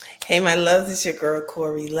Hey, my loves, it's your girl,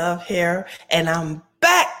 Corey Love here, and I'm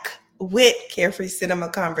back with Carefree Cinema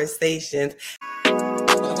Conversations.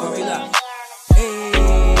 The Corey Love. Hey,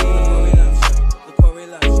 the Corey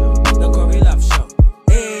Love Show. The Corey Love Show.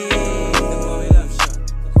 Hey, the Corey Love Show.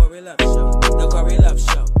 The Corey Love Show. The Corey Love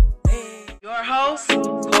Show. Hey. Your host,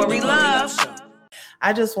 Corey Love.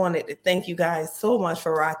 I just wanted to thank you guys so much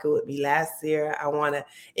for rocking with me last year. I want to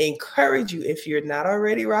encourage you, if you're not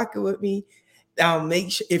already rocking with me,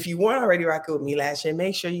 make sure, if you weren't already rocking with me last year,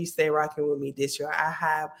 make sure you stay rocking with me this year. I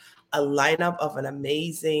have a lineup of an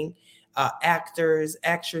amazing actors,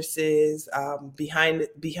 actresses, behind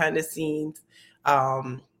the scenes,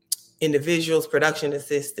 individuals, production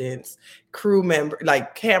assistants, crew member,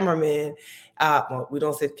 like cameramen. Well, we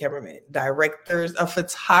don't say cameraman, directors of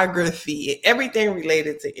photography, everything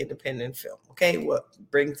related to independent film. Okay, what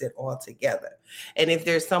brings it all together? And if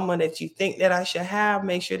there's someone that you think that I should have,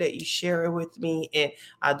 make sure that you share it with me, and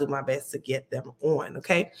I'll do my best to get them on.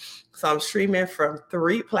 Okay, so I'm streaming from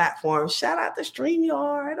 3 platforms. Shout out to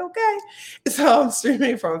StreamYard. Okay, so I'm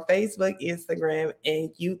streaming from Facebook, Instagram,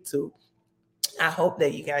 and YouTube. I hope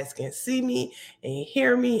that you guys can see me and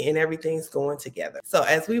hear me and everything's going together. So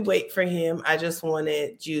as we wait for him, I just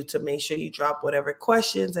wanted you to make sure you drop whatever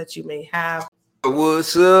questions that you may have.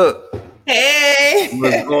 What's up? Hey.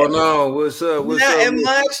 What's going on? What's up? Nothing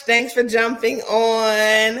much. Thanks for jumping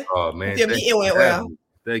on. Oh man, your meeting went well.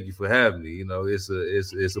 Thank you for having me. You know, it's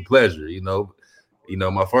a pleasure. You know,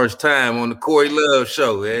 my first time on the Corey Love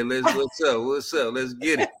Show. Man, what's up? Let's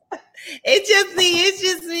get it. It's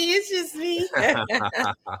just me.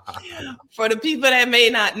 For the people that may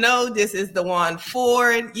not know, this is DeJuan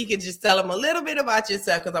Ford. You can just tell them a little bit about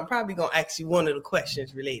yourself, because I'm probably going to ask you one of the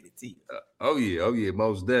questions related to you. Oh yeah,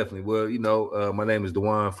 most definitely. Well, my name is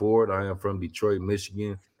DeJuan Ford. I am from Detroit,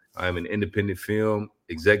 Michigan. I am an independent film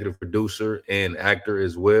executive producer and actor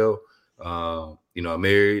as well. I'm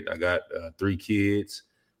married. I got 3 kids.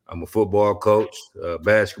 I'm a football coach,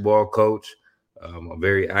 basketball coach. I'm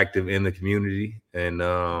very active in the community, and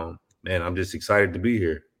man, I'm just excited to be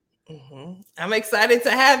here. Mm-hmm. I'm excited to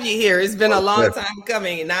have you here. It's been a long time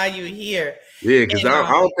coming, and now you're here. Yeah, because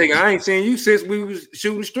I ain't seen you since we was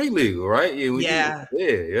shooting Street Legal, right? Yeah.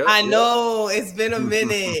 Yeah. I know it's been a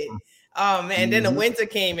minute. Oh man, then the winter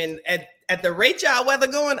came, and at the rate y'all weather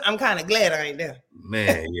going, I'm kind of glad I ain't there.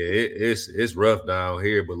 Man, yeah, it's rough down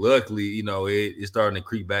here, but luckily, it's starting to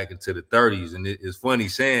creep back into the 30s, and it's funny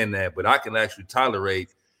saying that, but I can actually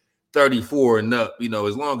tolerate 34 and up.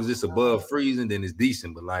 As long as it's above freezing, then it's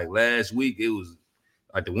decent. But like last week, it was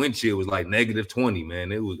like the wind chill was like -20,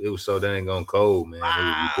 man. It was so dang on cold, man.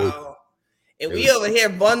 Wow. And we over here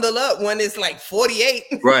bundle up when it's like 48.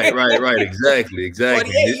 Right. Exactly.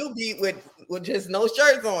 48, you'll be with just no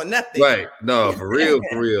shirts on, nothing. Right. No, for real.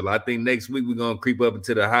 I think next week we're gonna creep up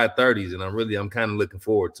into the high 30s, and I'm kind of looking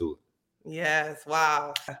forward to it. Yes.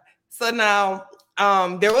 Wow. So now,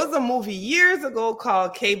 there was a movie years ago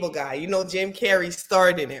called Cable Guy. Jim Carrey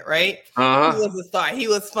starred in it, right? Uh-huh. He was a star. He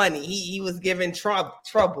was funny. He was giving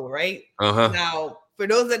trouble, right? Uh-huh. Now, for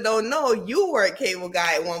those that don't know, you were a Cable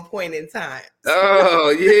Guy at one point in time. Oh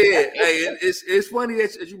yeah. Hey, it's funny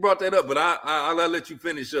that you brought that up, but I'll let you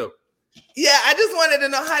finish up. Yeah, I just wanted to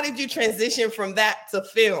know, how did you transition from that to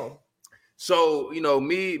film? So,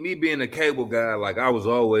 me being a cable guy, like I was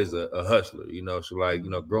always a hustler, so like,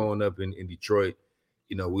 growing up in Detroit,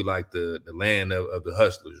 we like the land of the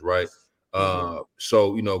hustlers, right?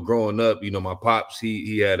 So, growing up, my pops,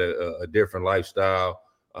 he had a different lifestyle.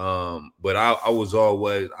 But I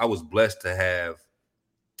was blessed to have,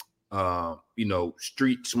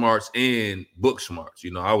 street smarts and book smarts.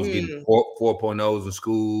 I was getting 4.0s in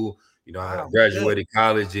school. I graduated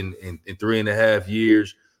college in 3.5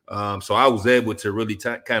 years. So I was able to really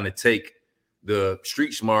kind of take the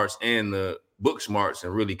street smarts and the book smarts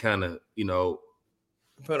and really kind of,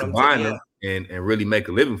 combine them and really make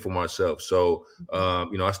a living for myself. So,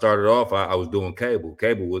 I started off, I was doing cable.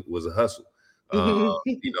 Cable was a hustle.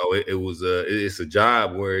 It's a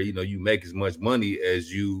job where, you make as much money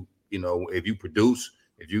as you, if you produce,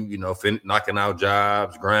 if you, knocking out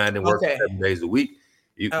jobs, grinding, working 7 days a week.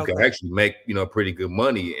 You can actually make, pretty good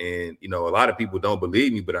money. And, a lot of people don't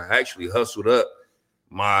believe me, but I actually hustled up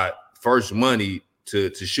my first money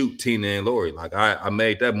to shoot Tina and Lori. Like I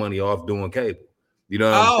made that money off doing cable. What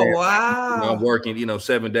I'm saying? Wow. I'm working,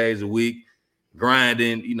 7 days a week,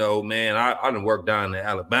 grinding, man, I done worked down in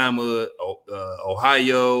Alabama,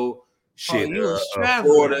 Ohio,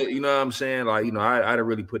 Florida, you know what I'm saying? Like, I didn't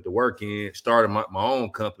really put the work in, started my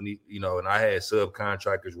own company, and I had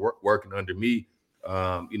subcontractors working under me.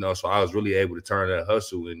 So I was really able to turn that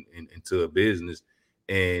hustle into a business.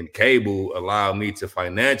 and cable allowed me to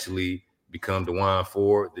financially become DeJuan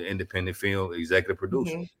Ford, the independent film executive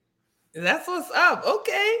producer. That's what's up.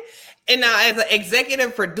 Okay. And now as an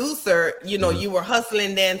executive producer, you were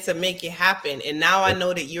hustling then to make it happen. And now I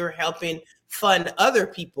know that you're helping fund other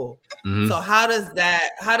people. So how does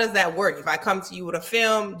that work? If I come to you with a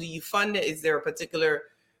film, do you fund it? Is there a particular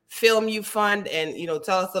film you fund? And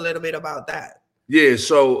tell us a little bit about that. Yeah,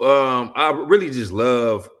 so I really just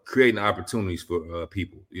love creating opportunities for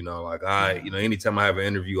people. Anytime I have an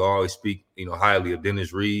interview, I always speak, highly of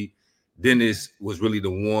Dennis Reed. Dennis was really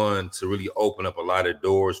the one to really open up a lot of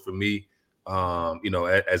doors for me,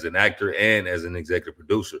 as an actor and as an executive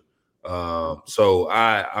producer. So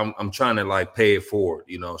I'm trying to like pay it forward,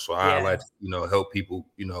 so I like to, help people,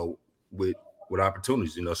 with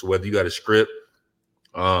opportunities, so whether you got a script,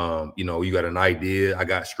 you got an idea, I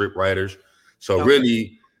got script writers. So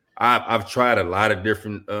really I've tried a lot of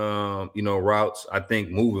different, routes. I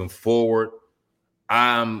think moving forward,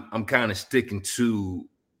 I'm kind of sticking to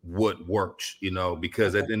what works,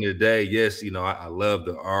 because at the end of the day, yes, I love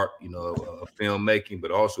the art, of filmmaking, but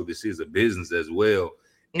also this is a business as well.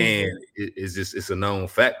 And it's a known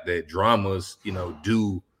fact that dramas,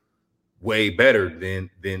 do way better than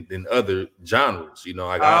other genres.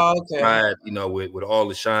 I tried, with All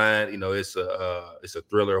the Shine, it's a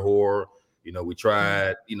thriller horror. We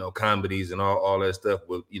tried, comedies and all that stuff,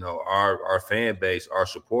 but our fan base, our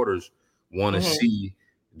supporters want to see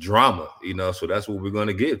drama, so that's what we're going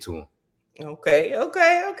to give to them.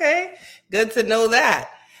 Okay. Good to know that.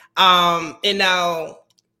 And now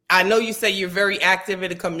I know you say you're very active in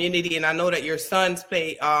the community, and I know that your sons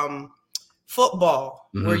play football.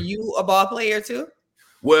 Were you a ball player too?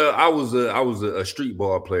 Well, I was a street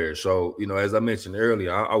ball player. So, as I mentioned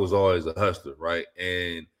earlier, I was always a hustler, right?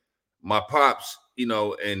 And my pops,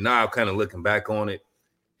 and now kind of looking back on it,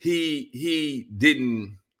 he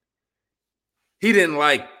didn't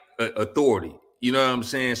like authority. You know what I'm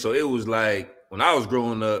saying? So it was like when I was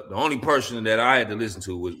growing up, the only person that I had to listen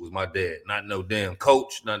to was my dad. Not no damn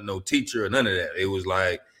coach, not no teacher, or none of that. It was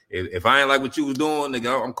like, if I ain't like what you was doing,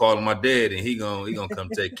 nigga, I'm calling my dad, and he gonna come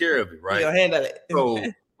take care of it, right? He'll handle it. So,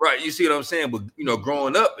 right, you see what I'm saying? But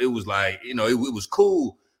growing up, it was like, it was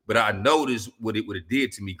cool, but I noticed what it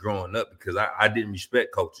did to me growing up because I didn't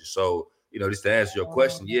respect coaches. So, just to answer your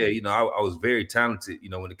question, I was very talented,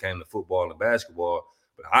 when it came to football and basketball,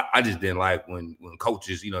 but I just didn't like when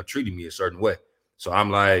coaches, treated me a certain way. So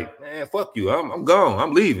I'm like, man, fuck you. I'm gone.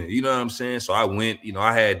 I'm leaving. You know what I'm saying? So I went,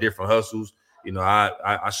 I had different hustles.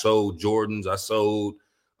 I sold Jordans. I sold,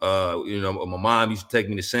 my mom used to take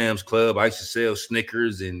me to Sam's Club. I used to sell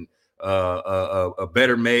Snickers and a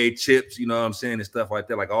Better Made chips, you know what I'm saying, and stuff like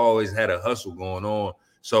that. Like I always had a hustle going on.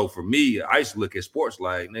 So for me, I used to look at sports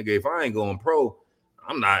like, nigga, if I ain't going pro,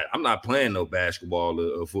 I'm not playing no basketball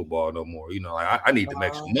or football no more. I need to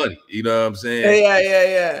make some money. You know what I'm saying?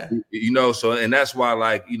 Yeah. So and that's why,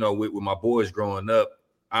 like, with my boys growing up,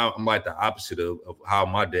 I'm like the opposite of how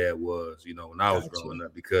my dad was, when I was growing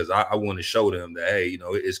up, because I want to show them that, hey,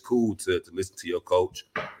 it's cool to listen to your coach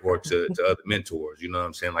or to other mentors. You know what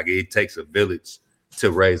I'm saying? Like it takes a village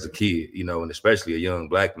to raise a kid, and especially a young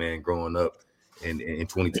black man growing up in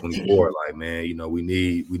 2024. Like, man, we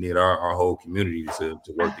need our whole community to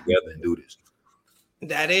work together and do this.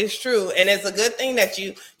 That is true. And it's a good thing that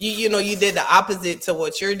you did the opposite to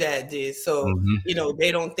what your dad did. So,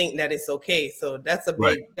 they don't think that it's okay. So that's a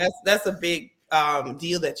big, that's a big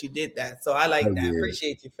deal that you did that. So I like that. Yeah.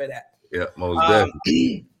 Appreciate you for that. Yeah, most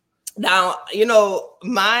definitely. Now,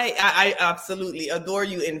 I absolutely adore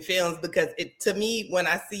you in films because to me, when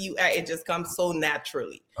I see you act, it just comes so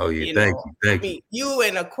naturally. Oh yeah, thank you. You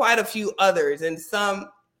and quite a few others, and some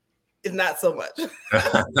is not so much.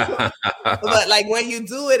 But like when you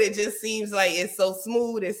do it, it just seems like it's so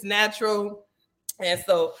smooth, it's natural. And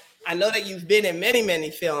so I know that you've been in many,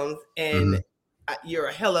 many films, and you're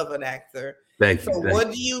a hell of an actor. Thank you. So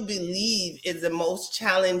what do you believe is the most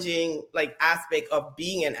challenging aspect of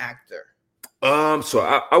being an actor? So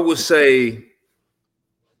I would say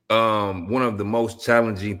one of the most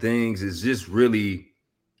challenging things is just really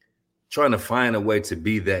trying to find a way to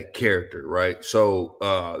be that character, right? So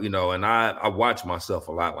and I watch myself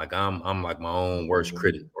a lot. Like I'm like my own worst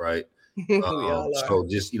critic, right? So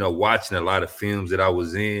just watching a lot of films that I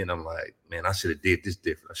was in, I'm like, man, I should have did this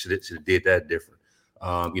different. I should have did that different.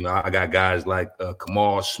 I got guys like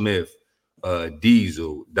Kamal Smith,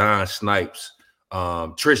 Diesel, Don Snipes,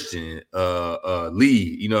 Tristan,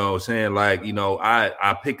 Lee. You know what I'm saying? Like,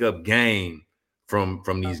 I pick up game from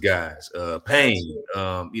these guys. Payne,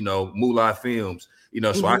 Moolah Films.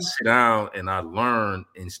 So I sit down and I learn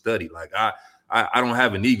and study. Like I I don't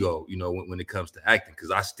have an ego, you know, when it comes to acting,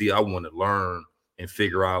 because I want to learn and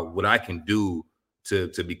figure out what I can do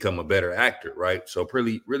to become a better actor, right? So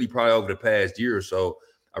really probably over the past year or so,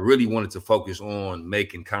 I really wanted to focus on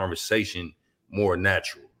making conversation more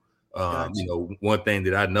natural. Gotcha. You know, one thing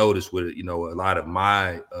that I noticed with, you know, a lot of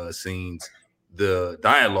my scenes, the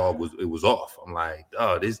dialogue was off. I'm like,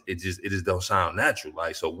 oh, it just don't sound natural.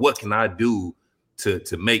 Like, so what can I do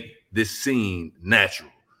to make this scene natural?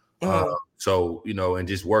 So, you know, and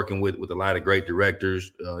just working with a lot of great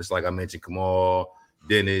directors. It's like I mentioned, Kamal,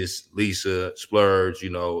 Dennis, Lisa, Splurge,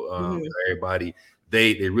 you know, everybody,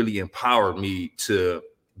 they really empowered me to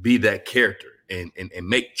be that character and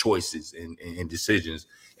make choices and decisions.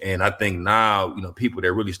 And I think now, you know, people,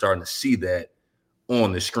 they're really starting to see that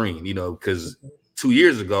on the screen, you know, because 2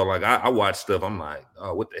 years ago, like I watched stuff, I'm like,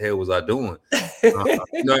 oh, what the hell was I doing? You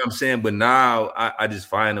know what I'm saying? But now I just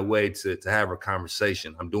find a way to have a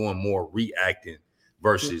conversation. I'm doing more reacting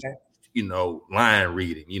versus, you know, line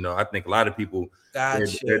reading. You know, I think a lot of people, they're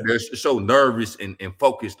so nervous and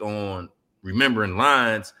focused on remembering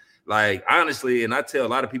lines. Like, honestly, and I tell a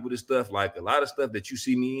lot of people this stuff, like a lot of stuff that you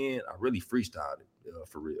see me in, I really freestyled it.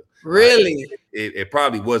 For real. Really? It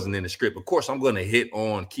probably wasn't in the script. Of course, I'm going to hit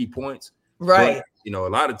on key points. Right. But, you know, a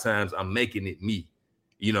lot of times I'm making it me,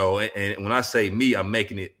 you know, and when I say me, I'm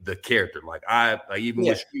making it the character. Like even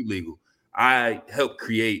with Street Legal, I helped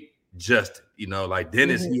create Justin, you know, like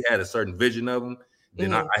Dennis, he had a certain vision of him.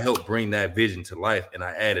 Then I helped bring that vision to life, and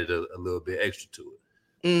I added a little bit extra to it.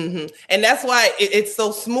 And that's why it's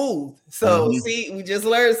so smooth. So see, we just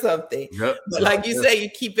learned something. But like you say, you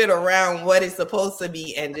keep it around what it's supposed to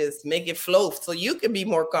be and just make it flow so you can be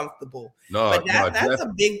more comfortable. But that's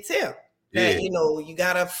a big tip. That, you know, you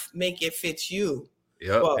gotta make it fit you.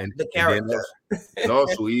 Well, and the character. And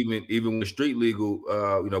also even with Street Legal,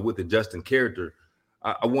 you know, with the Justin character,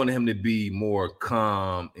 I wanted him to be more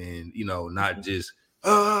calm and, you know, not just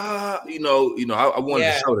you know, I wanted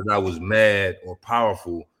to show that I was mad or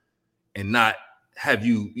powerful and not have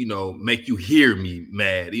you, you know, make you hear me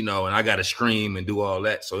mad, you know, and I got to scream and do all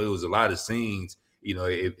that. So it was a lot of scenes, you know,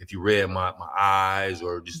 if you read my eyes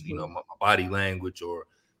or just, you know, my body language, or,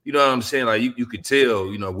 you know what I'm saying? Like you could tell,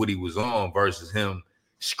 you know, what he was on versus him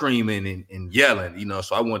screaming and yelling, you know,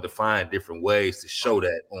 so I wanted to find different ways to show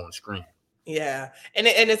that on screen. Yeah. And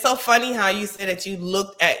it's so funny how you said that you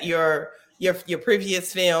looked at your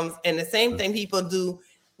previous films, and the same thing people do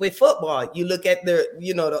with football. You look at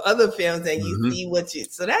the other films and you see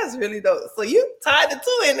so that's really dope. So you tied the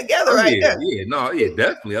two in together there. Yeah,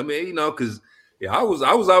 definitely. I mean, you know, because I was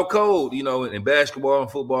out cold, you know, in basketball and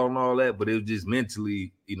football and all that, but it was just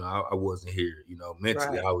mentally, you know, I wasn't here, you know,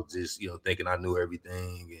 mentally I was just, you know, thinking I knew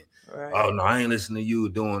everything, and oh no, I ain't listening to you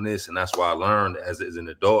doing this. And that's why I learned as an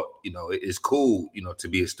adult, you know, it's cool, you know, to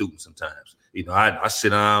be a student sometimes. You know, I sit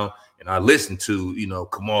down and I listen to, you know,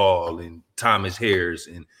 Kamal and Thomas Harris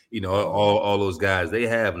and, you know, all those guys. They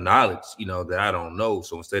have knowledge, you know, that I don't know.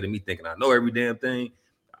 So instead of me thinking I know every damn thing,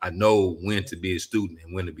 I know when to be a student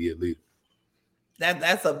and when to be a leader.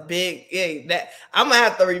 That's a big that I'm gonna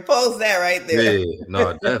have to repost that right there. Yeah,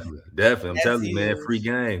 no, definitely. I'm telling you, man, free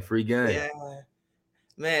game. Yeah,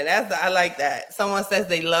 man, I like that. Someone says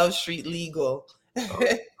they love Street Legal.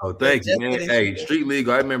 Oh, thank you, man. Hey, Street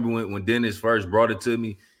Legal. I remember when Dennis first brought it to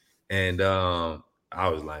me, and I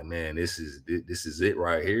was like, man, this is it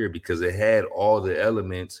right here, because it had all the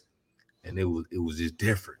elements, and it was just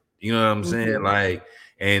different. You know what I'm saying? Like,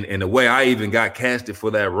 and the way I even got casted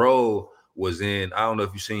for that role was in, I don't know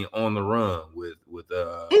if you've seen On the Run with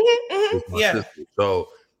my sister. So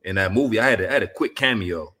in that movie, I had a quick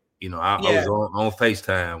cameo. You know, I was on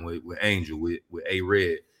FaceTime with Angel with A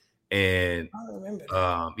Red, and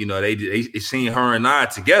you know, they seen her and I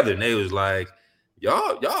together, and they was like,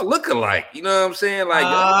 y'all look alike. You know what I'm saying? Like,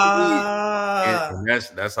 and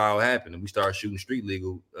that's how it happened. And we started shooting Street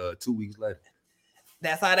Legal 2 weeks later.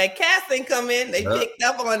 That's how that casting come in. They picked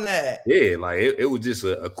up on that. Yeah, like it was just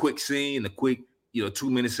a quick scene, a quick, you know,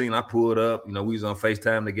 2-minute scene. I pulled up, you know, we was on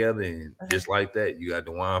FaceTime together, and just like that, you got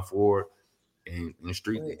DeJuan Ford and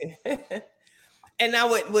Street Legal. And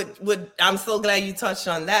now I'm so glad you touched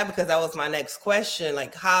on that, because that was my next question.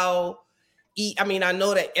 Like I mean, I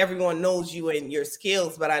know that everyone knows you and your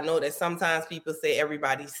skills, but I know that sometimes people say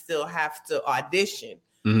everybody still have to audition.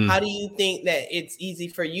 How do you think that it's easy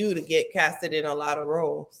for you to get casted in a lot of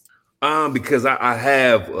roles? Because I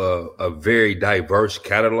have a very diverse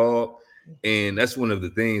catalog, and that's one of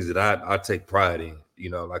the things that I take pride in.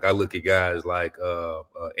 You know, like I look at guys like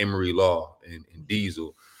Emery Law and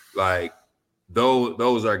Diesel, like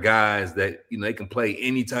those are guys that, you know, they can play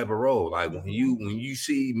any type of role. Like when you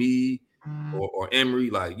see me or Emery,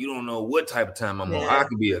 like you don't know what type of time I'm on. Yeah. I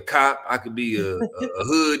could be a cop, I could be a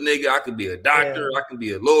hood nigga, I could be a doctor, Yeah. I could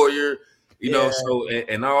be a lawyer, you know. Yeah. So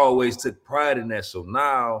and I always took pride in that. So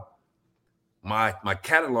now my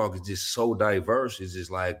catalog is just so diverse. It's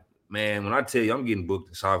just like, man, when I tell you I'm getting booked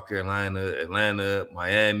in South Carolina, Atlanta,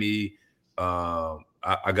 Miami,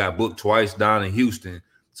 I got booked twice down in Houston.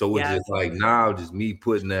 So it's just like now, just me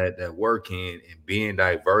putting that work in and being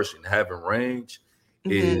diverse and having range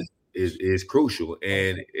is crucial.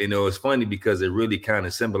 And you know, it's funny because it really kind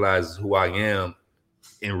of symbolizes who I am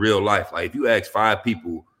in real life. Like if you ask 5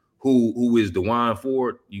 people who is DeJuan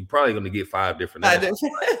Ford, you're probably gonna get 5 different answers.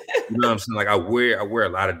 Like, you know what I'm saying? Like I wear a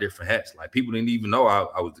lot of different hats. Like people didn't even know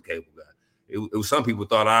I was the cable guy. It was some people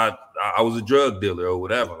thought I was a drug dealer or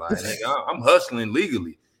whatever. Like I'm hustling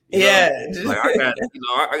legally. You know? Like I got, you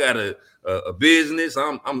know, I got a business.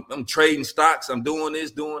 I'm trading stocks. I'm doing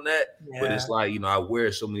this, doing that. Yeah. But it's like, you know, I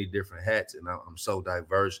wear so many different hats, and I'm so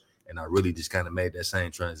diverse. And I really just kind of made that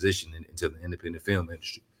same transition into the independent film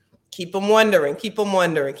industry. Keep them wondering. Keep them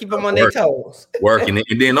on their toes. Working,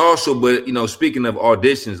 and then also, but you know, speaking of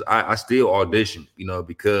auditions, I still audition. You know,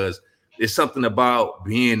 because it's something about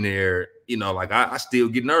being there. You know, like I still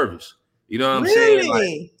get nervous. You know what I'm saying?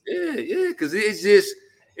 Like, yeah, because it's just.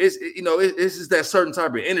 It's just that certain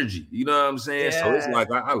type of energy, you know what I'm saying? Yeah. So it's like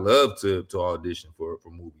I love to audition for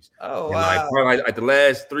movies. Oh, and wow. Like probably like the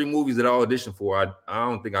last 3 movies that I auditioned for, I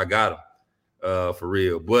don't think I got them for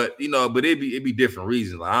real. But you know, it'd be different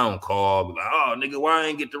reasons. Like I don't call, be like, oh nigga, why I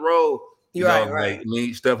ain't get the role? You know, right. Like, I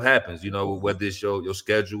mean, stuff happens. You know, whether it's your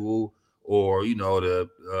schedule or you know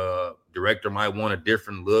the director might want a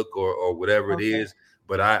different look or whatever it is.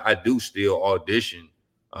 But I do still audition.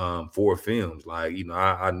 For films, like you know,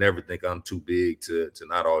 I never think I'm too big to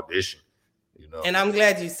not audition, you know. And I'm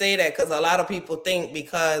glad you say that because a lot of people think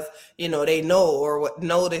because you know they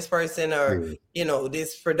know this person or you know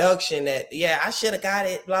this production that I should have got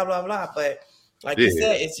it, blah blah blah. But like you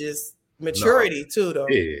said, it's just maturity too, though.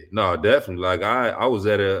 Yeah, no, definitely. Like I was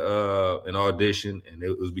at an audition and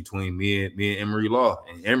it was between me and Emery Law,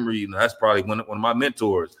 and Emery, you know, that's probably one of my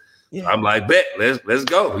mentors. Yeah. I'm like, bet, let's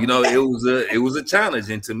go. You know, it was a challenge,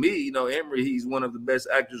 and to me, you know, Emery, he's one of the best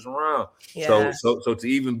actors around. Yeah. So to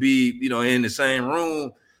even be, you know, in the same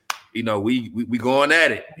room, you know, we going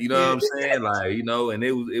at it. You know what I'm saying? Like, you know, and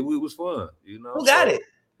it was fun. You know, who got it?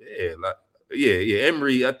 Yeah, like yeah.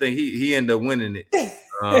 Emery, I think he ended up winning it. You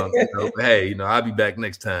know, hey, you know, I'll be back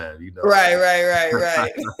next time. You know, right.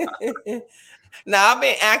 Now, I've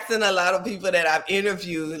been asking a lot of people that I've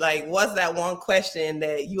interviewed, like, what's that one question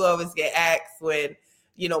that you always get asked when,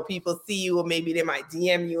 you know, people see you or maybe they might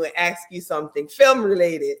DM you and ask you something film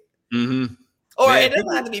related? Mm-hmm. Or man, it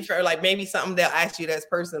doesn't have to be fair, like maybe something they'll ask you that's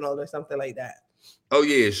personal or something like that. Oh,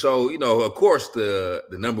 yeah. So, you know, of course, the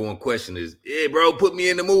number one question is, yeah, bro, put me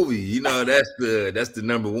in the movie. You know, that's the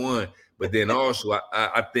number one. But then also,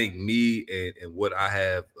 I think me and what I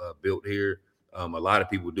have built here, a lot of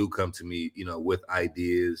people do come to me, you know, with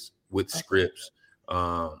ideas, with scripts,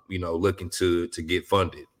 you know, looking to get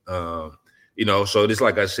funded. You know, so just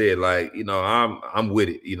like I said, like, you know, I'm with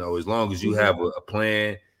it, you know, as long as you have a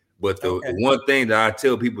plan. But the one thing that I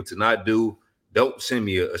tell people to not do, don't send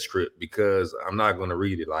me a script because I'm not going to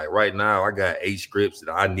read it. Like right now, I got 8 scripts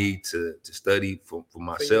that I need to study for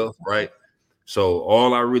myself, right? So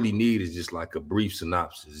all I really need is just like a brief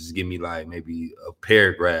synopsis. Just give me like maybe a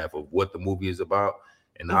paragraph of what the movie is about,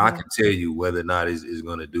 and I can tell you whether or not it's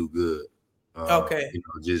going to do good. You know,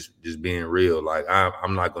 just being real. Like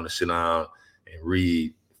I'm not going to sit down and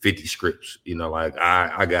read 50 scripts. You know, like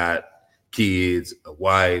I got kids, a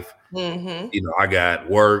wife. You know, I got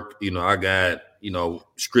work. You know, I got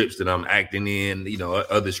scripts that I'm acting in. You know,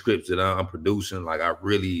 other scripts that I'm producing. Like I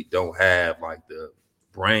really don't have like the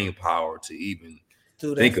brain power to even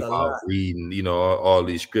think about reading, you know, all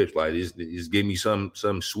these scripts. Like just give me some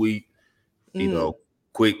sweet, you know,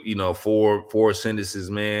 quick, you know, four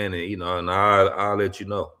sentences, man, and you know, and I'll let you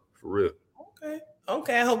know for real.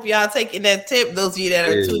 Okay. I hope y'all taking that tip. Those of you that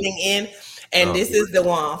are tuning in, and this is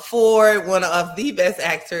DeJuan Ford, one of the best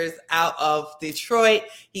actors out of Detroit.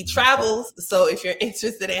 He travels, so if you're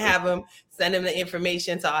interested in him, send him the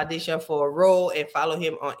information to audition for a role and follow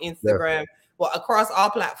him on Instagram. Well, across all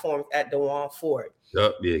platforms at DeJuan Ford.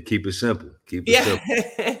 Yeah, keep it simple. Keep it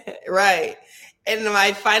simple. Right. And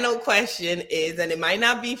my final question is, and it might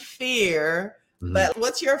not be fair, but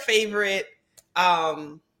what's your favorite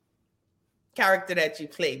character that you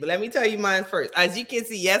play? But let me tell you mine first. As you can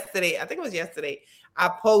see yesterday, I think it was yesterday,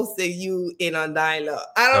 I posted you in Undying Love.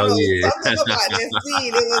 I don't know, something about that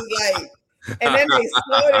scene. It was like, and then they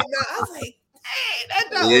slowed it down. I was like, That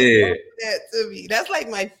was that to me. That's like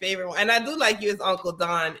my favorite one. And I do like you as Uncle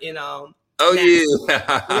Don in Oh yeah.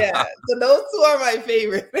 Yeah. So those two are my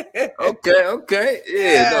favorite. Okay.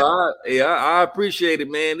 Yeah. No, I appreciate it,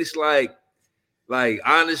 man. It's like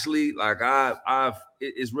honestly, like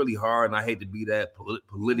it's really hard, and I hate to be that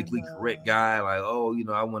politically correct guy. Like, oh,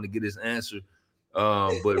 I want to get this answer.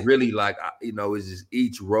 But really, like, it's just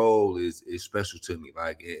each role is special to me.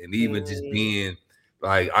 Like, and even just being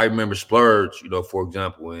like, I remember Splurge, for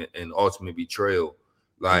example, in Ultimate Betrayal,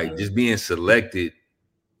 like just being selected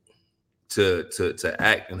to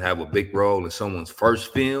act and have a big role in someone's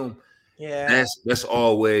first film. Yeah, that's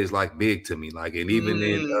always like big to me. Like, and even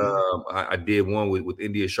in I did one with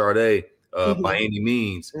India Sade, By Any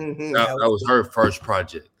Means. That was her first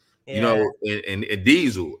project. And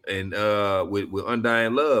Diesel and with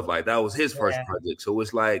Undying Love, like that was his first project. So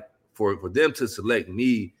it's like for them to select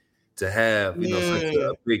me to have such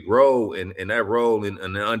a big role and that role in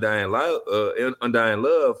the Undying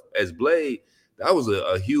Love as Blade, that was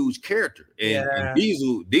a huge character. And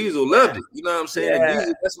Diesel loved it. You know what I'm saying? Yeah.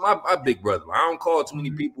 Diesel, that's my big brother. I don't call too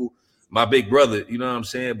many people my big brother, you know what I'm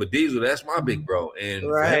saying? But Diesel, that's my big bro. And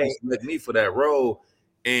for him to select me for that role,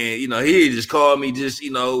 and he just called me just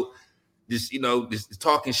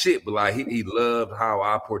talking shit, but like he loved how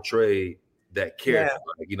I portrayed that character.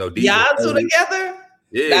 Like, Diesel, y'all two together?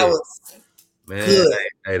 Yeah. That was man, good.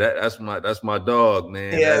 Hey, that's my dog,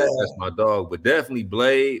 man. Yeah. That's my dog. But definitely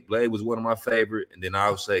Blade. Blade was one of my favorite. And then I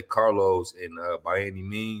would say Carlos in By Any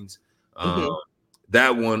Means.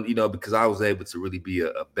 That one, because I was able to really be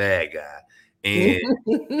a bad guy. And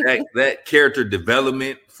that character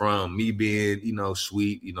development from me being,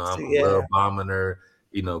 sweet, I'm a love bombing her,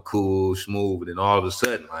 cool, smooth, and then all of a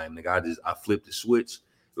sudden, like, nigga, I flipped the switch.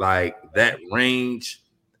 Like that range,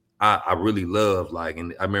 I really love. Like,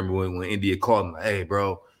 and I remember when India called me, like, hey,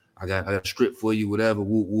 bro, I got a script for you, whatever,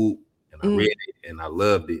 whoop, whoop. And I read it and I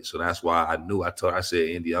loved it. So that's why I said,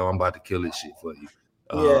 India, I'm about to kill this shit for you.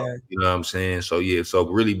 You know what I'm saying? So so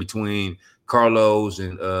really between Carlos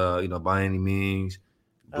and By Any Means,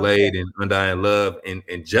 Blade and Undying Love,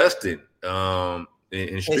 and Justin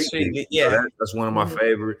in Street League, that's one of my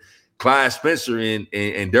favorite. Clyde Spencer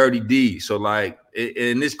and Dirty D. So like,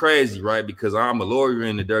 and it's crazy, right? Because I'm a lawyer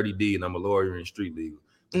in the Dirty D and I'm a lawyer in Street Legal.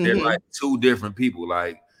 They're like two different people.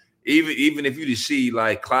 Like even if you just see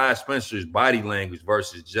like Clyde Spencer's body language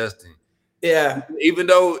versus Justin. Yeah. Even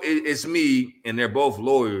though it's me and they're both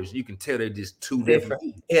lawyers, you can tell they're just two different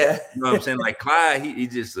people. Yeah. You know what I'm saying? Like Clyde, he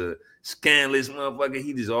just a scandalous motherfucker.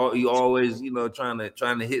 He always, trying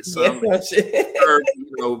to hit something.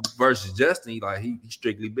 Versus Justin, he's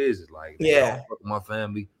strictly business. Like, I fuck with my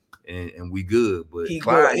family and we good. But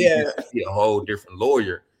Clyde, he a whole different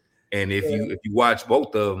lawyer. And if you watch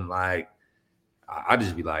both of them, like, I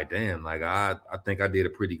just be like, damn, like I think I did a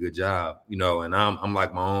pretty good job, and I'm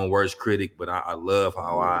like my own worst critic, but I love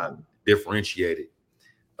how I differentiated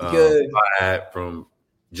from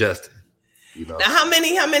Justin. Now, how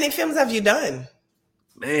many films have you done?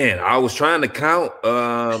 Man, I was trying to count.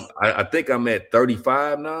 I think I'm at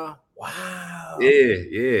 35 now. Wow. Yeah.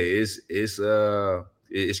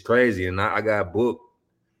 It's crazy, and I got booked.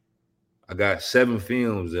 I got 7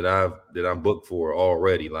 films that I'm booked for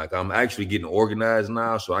already. Like, I'm actually getting organized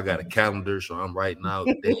now, so I got a calendar, so I'm writing out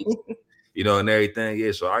dates, and everything.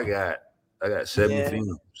 Yeah, so I got 7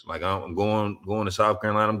 films. Like, I'm going to South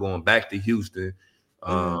Carolina. I'm going back to Houston.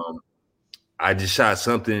 I just shot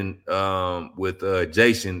something with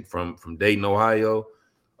Jason from Dayton, Ohio.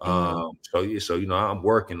 So I'm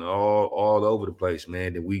working all over the place,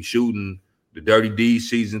 man. And we shooting the Dirty D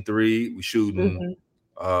season 3. We shooting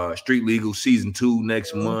Street Legal season 2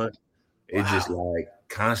 next month. It's just like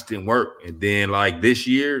constant work. And then like this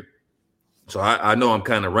year, so I know I'm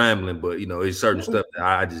kind of rambling, but it's certain stuff that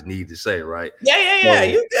I just need to say, right? Yeah,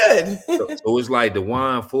 you good. so it's like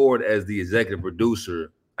DeJuan Ford as the executive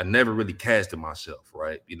producer. I never really casted myself,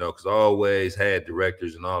 right? Because I always had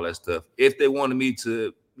directors and all that stuff. If they wanted me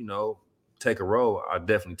to, take a role, I'd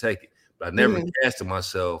definitely take it. But I never casted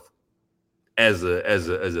myself as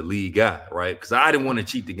a lead guy, right? Because I didn't want to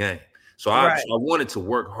cheat the game. So I wanted to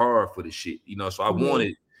work hard for the shit, So I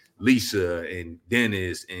wanted Lisa and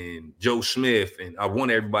Dennis and Joe Smith, and I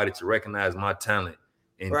wanted everybody to recognize my talent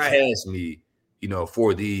and cast me,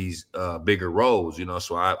 for these bigger roles,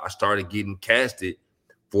 So I started getting casted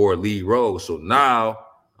for a lead role. So now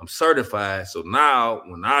I'm certified. So now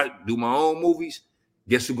when I do my own movies,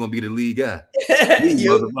 guess who's gonna be the lead guy? You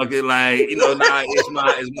motherfucker, like,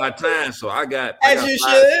 now it's my time. So I got you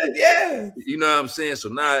should, yeah. You know what I'm saying? So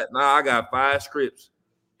now I got 5 scripts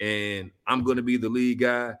and I'm gonna be the lead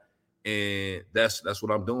guy. And that's what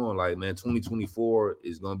I'm doing. Like, man, 2024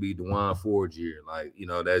 is gonna be DeJuan Ford's year. Like,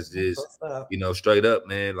 that's just straight up,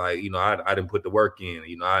 man. Like, I didn't put the work in.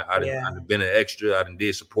 I done been an extra. I done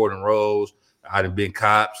did supporting roles. I done been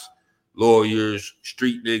cops, lawyers,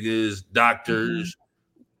 street niggas, doctors,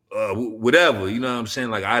 whatever. You know what I'm saying?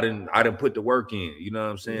 Like, I didn't put the work in. You know what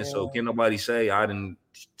I'm saying? Yeah. So can't nobody say I didn't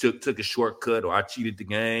took a shortcut or I cheated the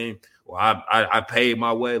game. Well, I paid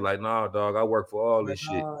my way. Like, nah, dog, I work for all this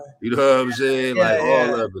shit. You know what I'm saying? Like,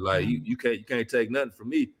 all of it. Like, you can't take nothing from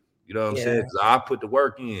me. You know what I'm saying? Because I put the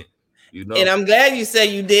work in. And I'm glad you said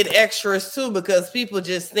you did extras too, because people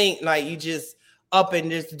just think like you just up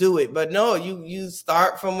and just do it. But no, you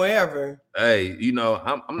start from wherever. Hey,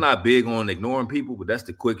 I'm not big on ignoring people, but that's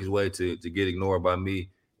the quickest way to get ignored by me.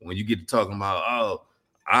 When you get to talking about,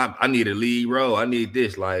 I need a lead role. I need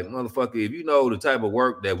this. Like, motherfucker, if you know the type of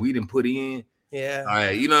work that we done put in,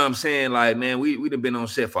 like, you know what I'm saying? Like, man, we done been on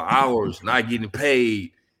set for hours, not getting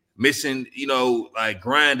paid, missing, like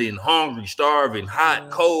grinding, hungry, starving, hot,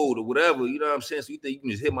 cold, or whatever. You know what I'm saying? So you think you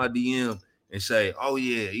can just hit my DM and say, oh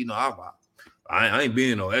yeah, I ain't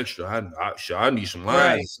being no extra. I need some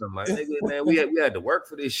lines. Something like, nigga, man, we had to work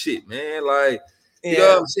for this shit, man. Like, you know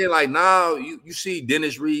what I'm saying? Like, now you see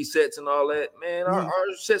Dennis Reed sets and all that, man. Our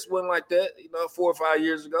sets wasn't like that, 4 or 5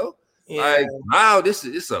 years ago. Yeah. Like, now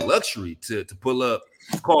it's a luxury to pull up.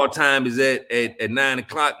 Call time is at 9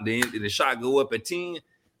 o'clock, then the shot go up at 10.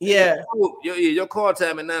 Yeah. Your call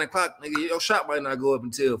time at 9 o'clock, nigga, your shot might not go up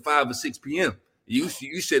until 5 or 6 p.m. You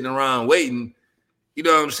sitting around waiting, you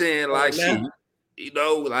know what I'm saying? Like, shit,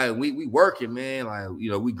 like we working, man. Like,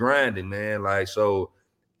 we grinding, man. Like, so,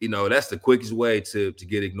 that's the quickest way to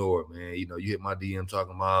get ignored, man. You hit my DM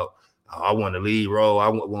talking about, I want a lead role. I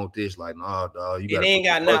want this. Like, nah, dog. You ain't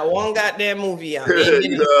got not one goddamn movie out.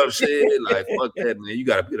 You know what I'm saying? Like, fuck that, man. You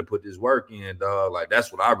got to put this work in, dog. Like,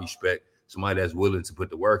 that's what I respect. Somebody that's willing to put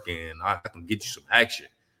the work in. I can get you some action.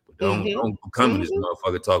 But don't come in this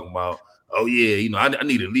motherfucker talking about, oh yeah, I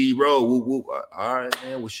need a lead role. Woo, woo. All right,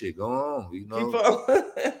 man. What shit going on?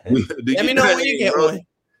 Let me know when you get one.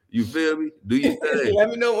 You feel me? Do you think? Let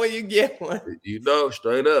me know when you get one.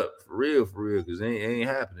 Straight up, for real, because it ain't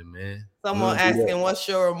happening, man. Someone asking what's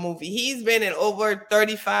your movie. He's been in over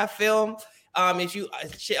 35 films. If you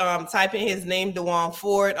type in his name, DeJuan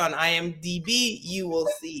Ford, on IMDb, you will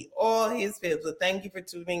see all his films. So thank you for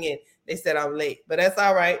tuning in. They said I'm late, but that's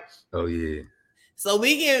all right. Oh yeah. So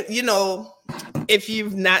we can, if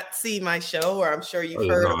you've not seen my show, or I'm sure you've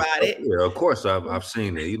heard about it. Yeah, of course I've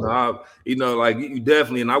seen it. Like you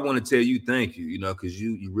definitely, and I want to tell you thank you, because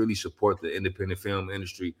you really support the independent film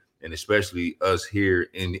industry, and especially us here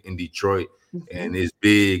in Detroit. And it's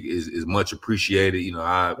big, is much appreciated.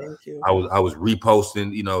 I was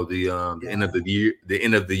reposting, the end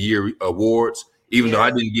of the year awards, even though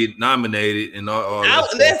I didn't get nominated and all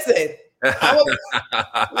listen. I'm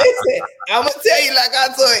gonna tell you, like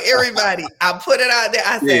I told everybody, I put it out there.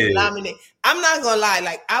 I said nominate. I'm not gonna lie,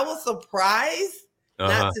 like I was surprised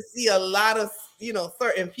not to see a lot of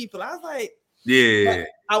certain people. I was like,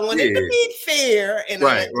 I wanted to be fair and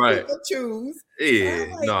I let people choose. Yeah,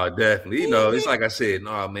 no, definitely. It's like I said,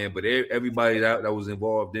 no, man. But everybody that was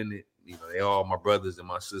involved in it, they all my brothers and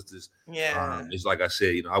my sisters. Yeah, it's like I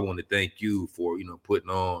said, I want to thank you for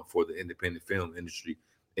putting on for the independent film industry.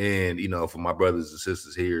 And for my brothers and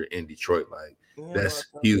sisters here in Detroit, like that's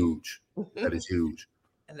huge. That is huge.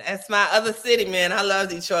 And that's my other city, man. I love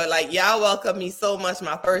Detroit. Like y'all welcome me so much.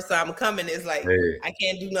 My first time coming is like I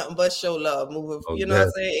can't do nothing but show love. Moving, what I'm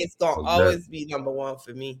saying? It's gonna always be number one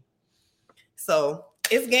for me. So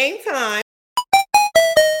it's game time.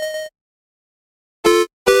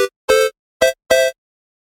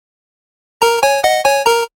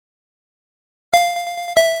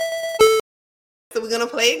 So we're gonna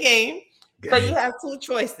play a game. So you have two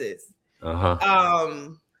choices.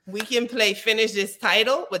 We can play finish this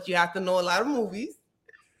title, but you have to know a lot of movies.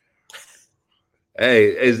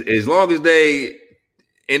 Hey, as long as they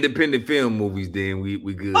independent film movies, then we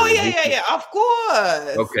good. Oh yeah. Of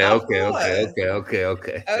course. Okay.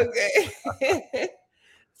 Okay.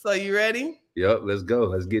 So you ready? Yep. Let's go.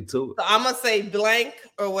 Let's get to it. So I'm gonna say blank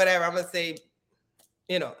or whatever. I'm gonna say,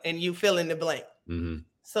 and you fill in the blank. Mm-hmm.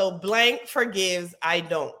 So blank forgives, I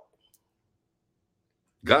don't.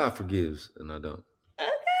 God forgives, and I don't.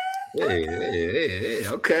 Okay. Hey.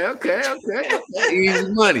 Okay.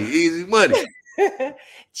 Easy money.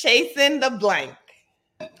 Chasing the blank.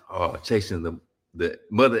 Oh, chasing the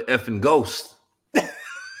mother effing ghost.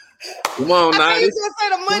 Come on now.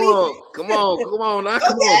 Come on now.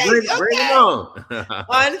 Come on, bring it on.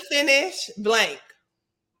 Unfinished blank.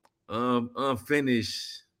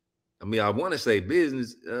 Unfinished. I mean, I want to say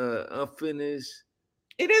business, unfinished.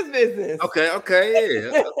 It is business. Okay, yeah. Okay.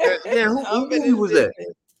 Yeah, who movie Unfinished was that?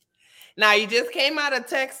 business. Now you just came out of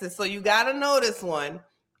Texas, so you got to know this one.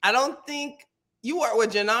 I don't think you work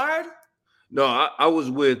with Jannard. No, I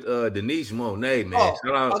was with Denise Monet, man.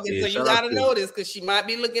 Oh, okay, so you got to know this because she might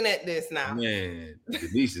be looking at this now. Man,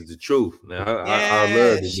 Denise is the truth. Now, yeah, I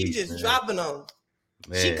love Denise. She just dropping them.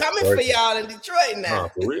 Man, she coming for y'all in Detroit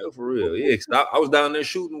now. No, for real. Yeah, I was down there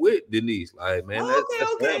shooting with Denise. Like, man,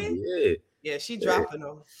 that's family. Yeah. Yeah, she dropping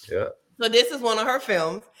them. Yeah. So this is one of her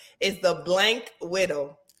films. It's The Blank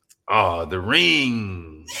Widow. Oh, The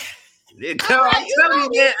Ring. Yeah, I'm telling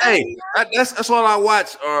you, man. Hey, that's all I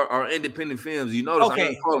watch are independent films. You notice I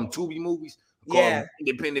don't call them Tubi movies. I call them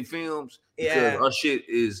independent films because our shit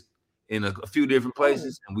is in a few different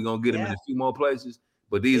places, and we're gonna get them in a few more places.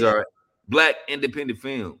 But these are Black independent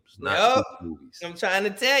films, not movies. I'm trying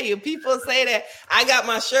to tell you. People say that I got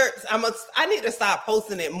my shirts. I need to stop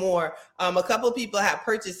posting it more. A couple people have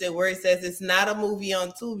purchased it where it says it's not a movie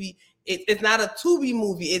on Tubi. It's not a Tubi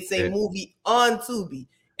movie. It's a movie on Tubi.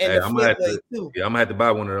 And I'm gonna have to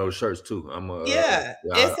buy one of those shirts too.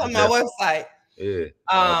 It's on my website. Yeah.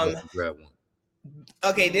 Grab one.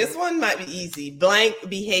 Okay, this one might be easy. Blank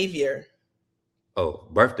Behavior. Oh,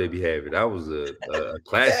 Birthday Behavior. That was a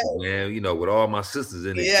classic, man. You know, with all my sisters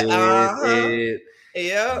in it.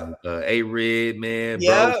 A-Red, man.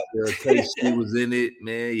 Yeah. Casey was in it,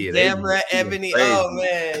 man. Yeah. Deborah, Ebony. Oh,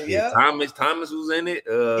 man. Yeah. Thomas was in it.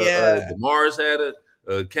 DeMars had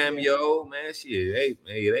a cameo, man. Shit,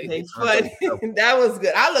 they funny. That was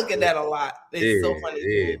good. I look at that a lot. It's so funny.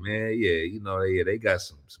 Yeah, man. Yeah, you know, they got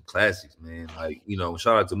some classics, man. Like, you know,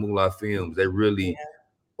 shout out to Moolah Films. They really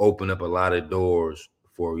open up a lot of doors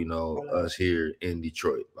for, you know, us here in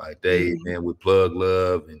Detroit. Like they, man, with Plug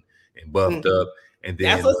Love and Buffed Up. And then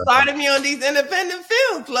that's what started me on these independent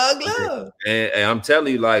films, Plug Love. And I'm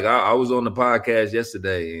telling you, like I was on the podcast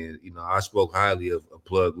yesterday, and you know, I spoke highly of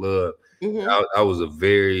Plug Love. I was a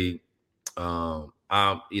very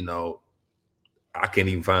you know, I can't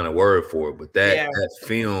even find a word for it, but that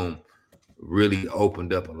film really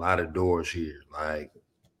opened up a lot of doors here. Like,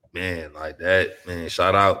 man, like that, man,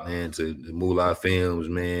 shout out, man, to the Moolah Films,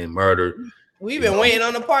 man, Murder. We've been waiting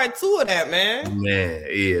on the part 2 of that, man. Man,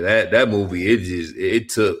 yeah, that movie, it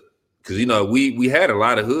took, because, you know, we had a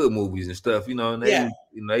lot of hood movies and stuff, you know, and they,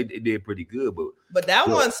 you know, they did pretty good, but that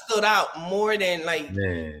one stood out more than, like,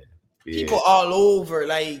 man, people all over.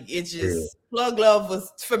 Like, it just, Plug Love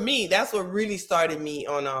was, for me, that's what really started me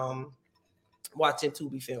on watching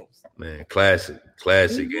Tubi films. Man, classic.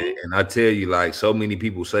 And I tell you, like, so many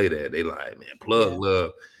people say that. They like, man, Plug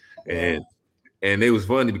Love. And it was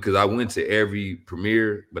funny because I went to every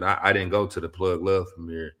premiere, but I didn't go to the Plug Love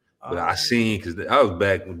premiere. But I seen, because I was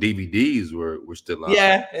back when DVDs were still out.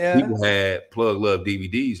 Yeah. People had Plug Love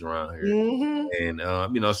DVDs around here. And,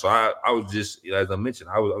 you know, so I was just, as I mentioned,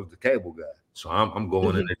 I was the cable guy. So I'm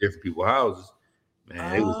going into different people's houses.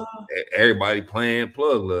 Man, it was everybody playing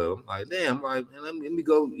Plug Love. I'm like, damn, like, man, let me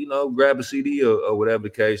go, you know, grab a CD or whatever the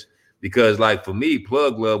case. Because, like, for me,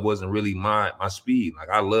 Plug Love wasn't really my speed. Like,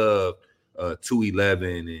 I loved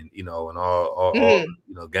 211 and, you know, and all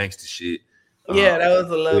you know, gangster shit. Yeah, that was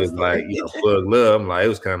a love story. Like, you know, Plug Love. I'm like, it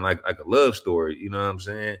was kind of like a love story. You know what I'm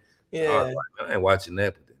saying? Yeah. I was like, I ain't watching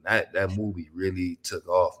that, but that movie really took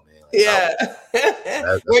off, man.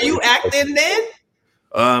 Like, were you acting then?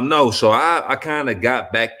 No. So I kind of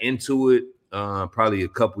got back into it probably a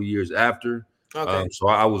couple years after. Okay. So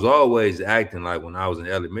I was always acting, like when I was in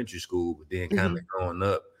elementary school, but then kind of growing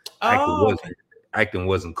up, acting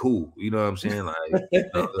wasn't cool. You know what I'm saying? Like,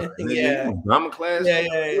 drama class.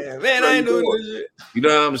 Yeah. Man, I ain't doing this shit. You know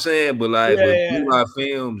what I'm saying? But like with Moolah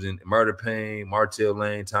Films and Murder Pain, Martell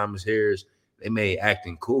Lane, Thomas Harris, they made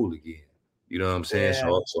acting cool again. You know what I'm saying?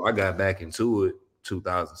 Yeah. So I got back into it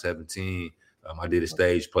 2017. I did a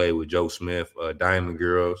stage play with Joe Smith, Diamond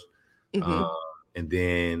Girls. And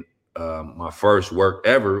then my first work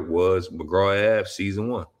ever was McGraw Ave season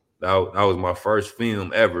 1. That was my first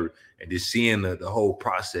film ever. And just seeing the whole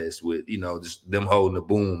process with, you know, just them holding the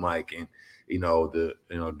boom mic and, you know, the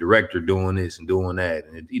director doing this and doing that.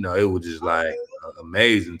 And, you know, it was just like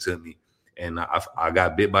amazing to me. And I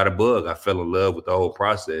got bit by the bug. I fell in love with the whole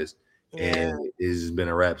process. And it's just been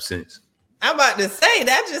a wrap since. I'm about to say,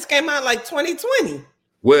 that just came out like 2020.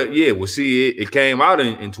 Well, yeah. Well, see, it came out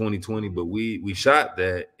in 2020, but we shot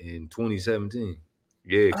that in 2017.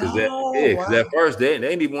 Yeah, because at first they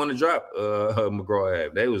didn't even want to drop McGraw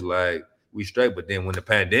Ave. They was like, we straight. But then when the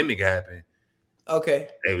pandemic happened, Okay.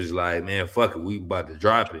 They was like, man, fuck it, we about to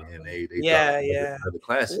drop it, and they dropped another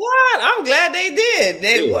classic. What? I'm glad they did.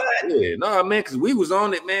 Yeah, no, man, because we was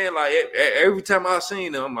on it, man. Like every time I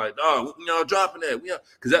seen them, I'm like, dog, y'all dropping that,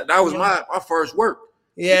 because that was my first work.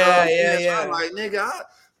 Yeah, So I'm like, nigga,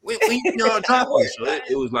 when y'all dropping? So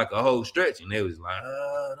it was like a whole stretch, and they was like,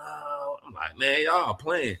 no. I'm like, man, y'all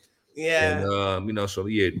playing. Yeah. And so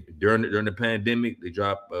during the pandemic, they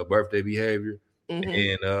dropped Birthday Behavior. And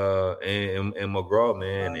McGraw,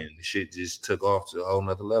 man, and the shit just took off to a whole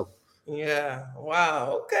nother level. Yeah.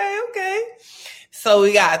 Wow. Okay. So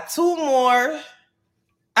we got 2 more,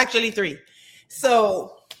 actually 3.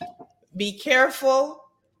 So be careful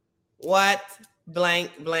what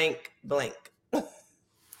blank.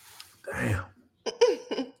 Damn.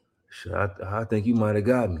 Shit, I think you might have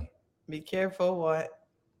got me. Be careful what?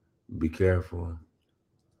 Be careful.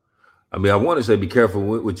 I mean, I want to say be careful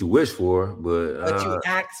what you wish for, but what you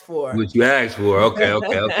ask for. What you ask for. Okay.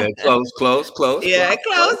 Close. Yeah,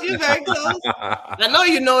 close. You're very close. I know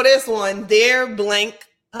you know this one. Dear blank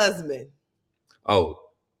husband. Oh,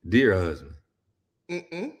 dear husband.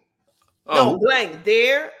 No, blank.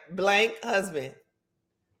 Dear blank husband.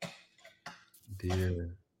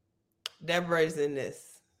 Dear. Deborah's in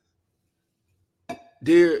this.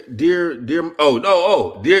 Dear. Oh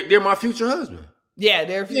no. Dear my future husband. Yeah,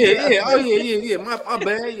 they're yeah. Oh yeah. My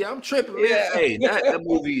bad. Yeah, I'm tripping, man. Yeah. Hey, that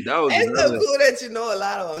movie, that was. It's so cool that you know a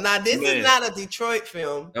lot of them. Now, this is not a Detroit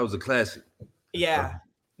film. That was a classic. Yeah,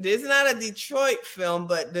 this is not a Detroit film,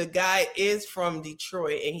 but the guy is from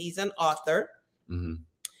Detroit and he's an author. Kamel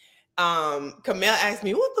asked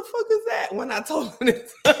me, "What the fuck is that?" When I told him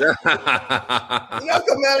this, Kamel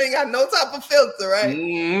ain't got no type of filter,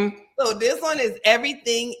 right? So this one is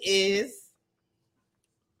Everything Is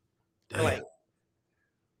blank.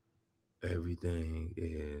 Everything.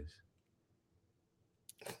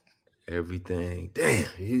 Damn,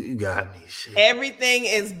 you got me. Shit. Everything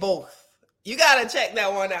Is Both. You gotta check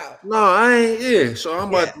that one out. No, I ain't. Yeah, so I'm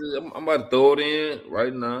about to throw it in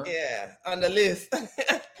right now. Yeah, on the list.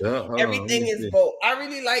 Everything Is Both. I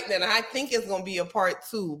really like that. I think it's gonna be a part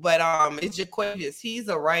 2, but it's Jaquavius. He's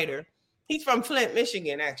a writer. He's from Flint,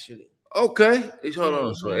 Michigan, actually. Okay, hold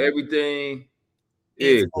on. So everything.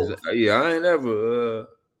 Yeah, I ain't never.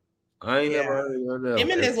 Never heard that. Him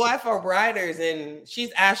and his wife are writers, and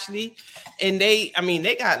she's Ashley, and they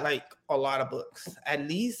got like a lot of books, at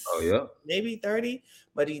least maybe 30.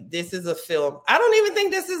 But this is a film. I don't even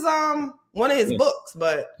think this is one of his books,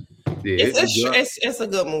 but it's a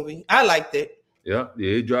good movie. I liked it. Yeah,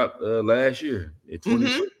 it dropped last year in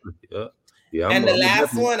 2020. Yeah. And the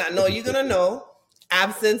last one, I know you're gonna know,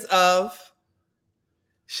 Absence of.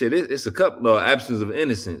 Shit, it's a couple of Absence of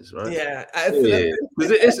Innocence, right? Yeah.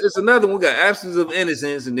 It's another one. We got Absence of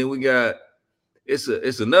Innocence, and then we got it's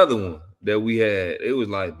another one that we had. It was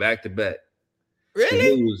like back to back.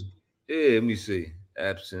 Really? Let me see.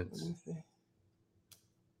 Absence.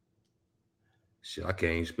 Shit, I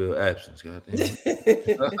can't even spell absence. Goddamn.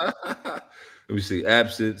 Let me see.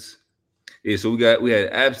 Absence. Yeah, so we had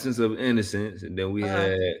Absence of Innocence, and then we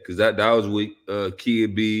had, because that was with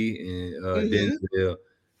Kid B and Denzel.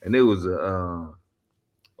 And it was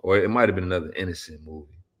or it might have been another innocent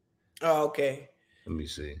movie. Oh, okay. Let me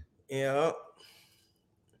see. Yeah.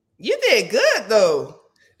 You did good though.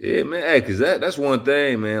 Yeah, man. Hey, cause that's one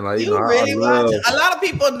thing, man. Like you really watch it. A lot of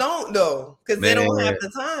people don't though, because they don't have the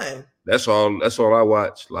time. That's all I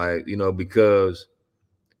watch. Like, because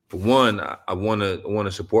for one, I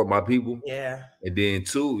wanna support my people. Yeah. And then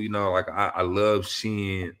 2, like I love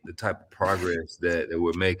seeing the type of progress that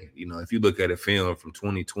we're making. If you look at a film from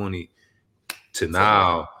 2020 to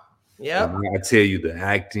now, I tell you the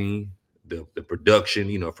acting, the production,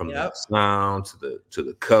 from the sound to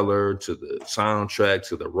the color, to the soundtrack,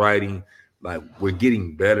 to the writing, like we're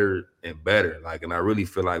getting better and better. Like, and I really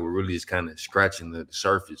feel like we're really just kind of scratching the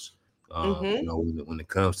surface, when it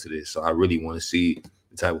comes to this. So I really want to see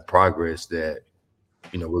the type of progress that,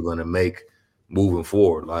 we're going to make moving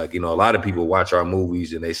forward. Like, a lot of people watch our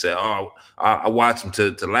movies and they say, oh, I watch them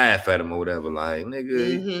to laugh at them or whatever. Like,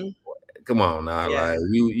 nigga, come on now. Like,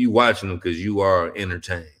 you watching them because you are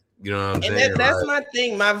entertained. You know what I'm saying? That's my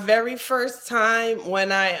thing. My very first time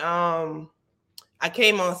when I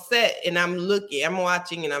came on set and I'm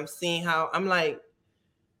watching and I'm seeing how, I'm like,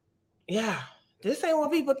 yeah, this ain't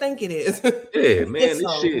what people think it is. Yeah, man,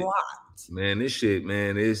 this shit. Man, this shit,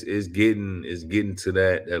 man, is getting to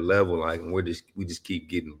that level. Like, and we just keep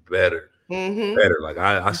getting better, better. Like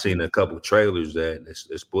I seen a couple of trailers that's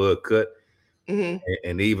Spud cut,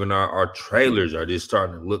 and even our trailers are just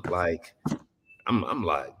starting to look like I'm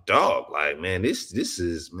like, dog, like, man, this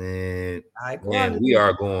is, High man, quality. we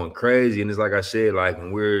are going crazy. And it's like I said, like,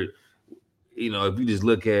 when we're, if you just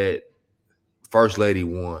look at First Lady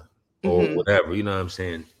One or Mhm. whatever, you know what I'm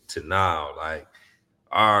saying, to now, like,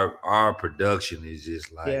 our production is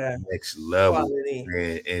just like Yeah, next level,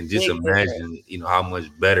 quality. and just Big difference. imagine, how much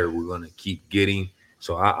better we're gonna keep getting.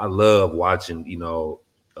 So I love watching,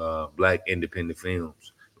 black independent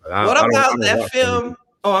films. Like, What I about don't that watch so many. film?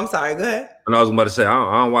 Oh, I'm sorry. Go ahead. And I was about to say,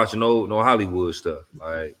 I don't watch no Hollywood stuff,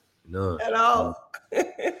 like none, At all.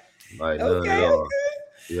 like none at Okay. all.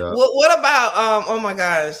 Yeah. What about oh my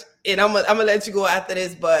gosh. And I'm gonna let you go after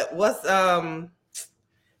this, but what's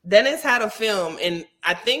Dennis had a film, and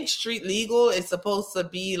I think Street Legal is supposed to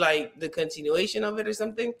be like the continuation of it or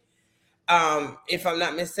something. If I'm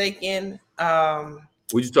not mistaken.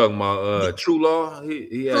 What you talking about? True Law?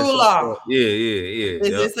 He had True something. Law. Is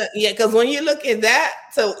Yeah. this yeah, because when you look at that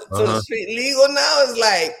to the Uh-huh. Street Legal now, it's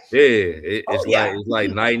like, Yeah, oh like yeah, it's like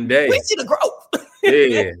night and we day. see the growth.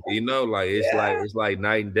 Yeah, like Yeah. it's like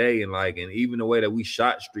night and day, and even the way that we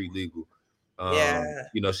shot Street Legal. Yeah.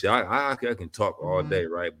 See, I can talk all Mhm. day,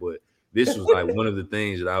 right? But this was like one of the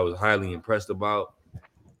things that I was highly impressed about.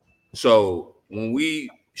 So when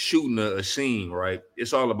we shooting a scene, right,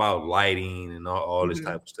 it's all about lighting and all this Mhm.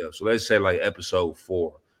 type of stuff. So let's say like episode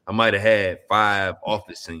 4, I might have had 5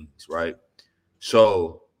 office scenes, right?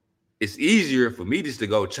 So it's easier for me just to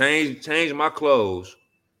go change my clothes.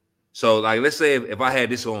 So like, let's say if I had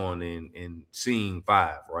this on in scene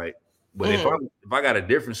 5, right? But if I got a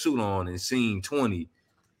different suit on in scene 20,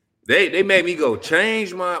 they made me go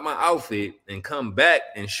change my outfit and come back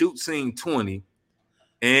and shoot scene 20.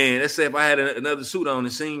 And let's say if I had another suit on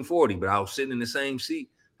in scene 40, but I was sitting in the same seat,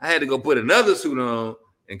 I had to go put another suit on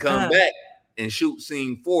and come back and shoot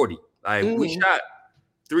scene 40. Like, we shot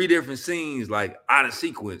 3 different scenes, like out of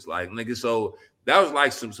sequence, like, nigga. So that was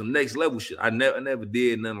like some next level shit. I never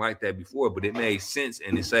did nothing like that before, but it made sense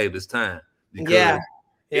and it saved us time because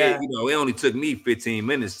Yeah. it only took me 15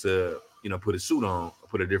 minutes to put a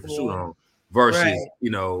different suit Yeah. on versus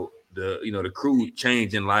Right. the crew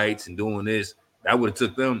changing lights and doing this. That would have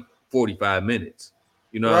took them 45 minutes.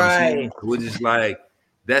 You know what I'm saying? Right. We're just like,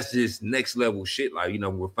 that's just next level shit. Like,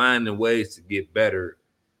 we're finding ways to get better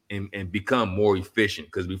and become more efficient.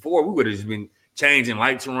 Because before we would have just been changing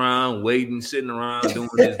lights around, waiting, sitting around, doing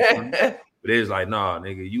this. But it's like, nah,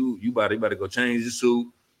 nigga, you about to go change the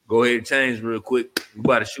suit. Go ahead and change real quick. We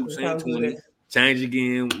about to shoot scene 20, change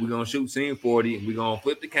again. We're gonna shoot scene 40, and we're gonna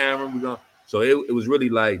flip the camera. So it was really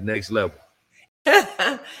like next level. He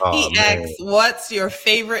Man. asks, "What's your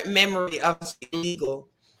favorite memory of Illegal?"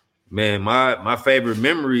 Man, my favorite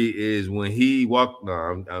memory is when he walked. No,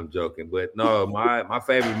 I'm joking, but no, my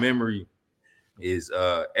favorite memory is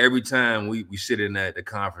every time we sit in the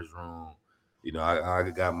conference room.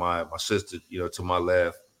 I got my sister, to my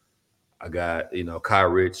left. I got Kai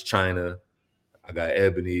Rich, China. I got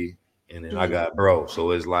Ebony, and then I got Bro.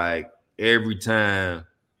 So it's like every time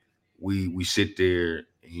we sit there,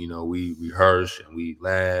 and, we rehearse and we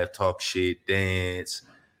laugh, talk shit, dance.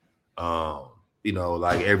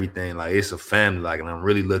 Like everything, like it's a family, like, and I'm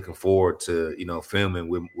really looking forward to, filming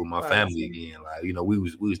with my family again. Like, we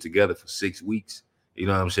was together for 6 weeks. You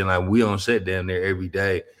know what I'm saying? Like, we on set down there every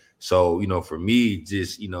day. So, for me,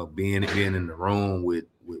 just, being in the room with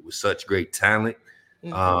such great talent,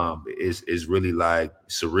 is really like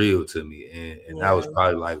surreal to me. And that was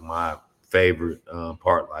probably like my favorite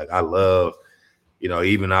part. Like, I love,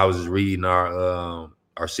 even I was just reading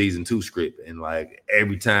our season 2 script, and like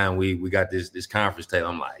every time we got this conference table,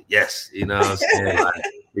 I'm like, yes, what I'm saying, like,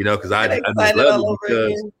 because I just love it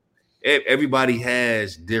because everybody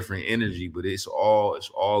has different energy, but it's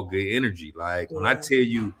all good energy. Like, when I tell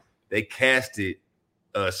you they casted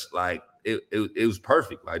us, like it was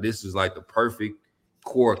perfect. Like, this is like the perfect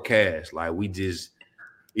core cast. Like, we just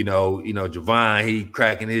JeJuan, he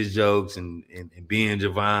cracking his jokes and being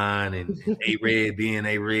JeJuan, and A-Red being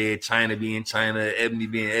A-Red, China being China, Ebony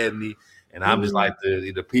being Ebony. And I'm just like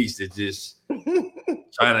the piece that just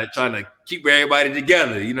trying to keep everybody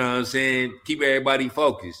together, you know what I'm saying? Keep everybody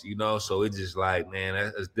focused, So it's just like, man,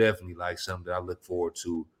 that's definitely like something that I look forward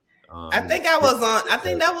to. I think that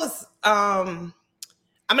was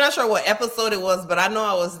I'm not sure what episode it was, but I know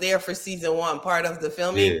I was there for season 1, part of the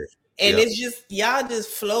filming. Yeah. And it's just, y'all just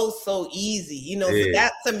flow so easy, So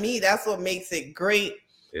that, to me, that's what makes it great.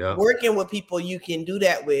 Working with people you can do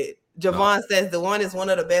that with. JeJuan says DeJuan is one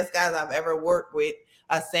of the best guys I've ever worked with.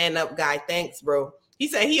 A stand-up guy. Thanks, bro. He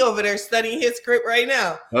said he over there studying his script right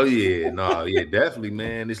now. Oh yeah, no, yeah, definitely,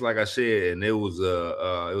 man. It's like I said, and it was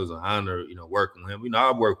an honor, working with him.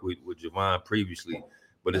 I worked with JeJuan previously,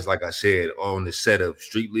 But it's like I said, on the set of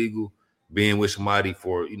Street Legal, being with somebody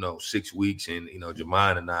for 6 weeks, and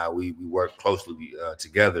Jamon and I, we work closely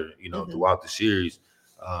together, throughout the series.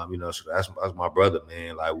 So that's my brother,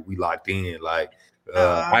 man. Like, we locked in. Like,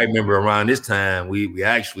 I remember around this time, we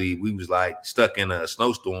was like stuck in a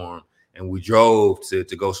snowstorm, and we drove to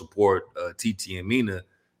go support TT and Mina,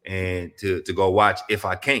 and to go watch If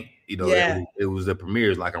I Can't. It was the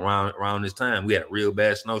premieres, like around this time. We had a real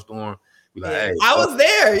bad snowstorm. We like, hey, I was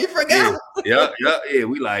there. You forgot. Yeah.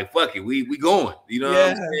 We like, fuck it. We going. You know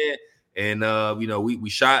what I'm saying? And we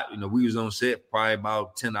shot. We was on set probably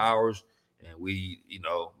about 10 hours, and we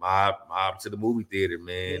mob to the movie theater,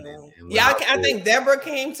 man. And I think Deborah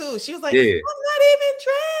came too. She was like, I'm not even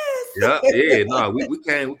dressed. No,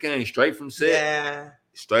 we came straight from set. Yeah.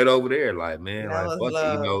 Straight over there, like, man, that like,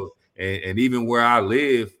 fuck it, and even where I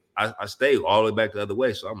live, I stay all the way back the other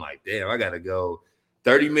way. So I'm like, damn, I gotta go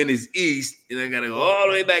 30 minutes east, and I gotta go all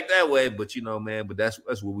the way back that way. But man, but that's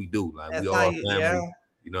what we do. Like, we all family. Yeah.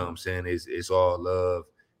 You know what I'm saying? It's all love.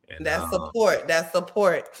 And that support. That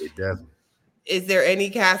support. It definitely. Is there any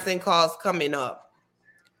casting calls coming up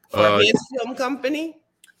for his film company?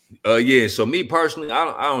 Yeah. So me personally,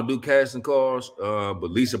 I don't do casting calls.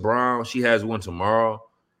 But Lisa Brown, she has one tomorrow.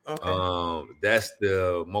 Okay. That's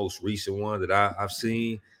the most recent one that I've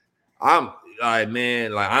seen. I'm like,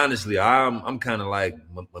 man, like, honestly, I'm kind of like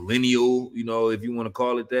millennial, if you want to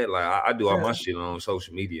call it that. Like, I do all my shit on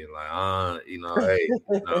social media. Like, hey,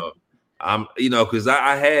 I'm, because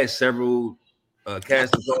I had several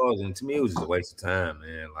casting calls, and to me it was just a waste of time,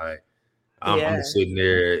 man. Like, I'm just sitting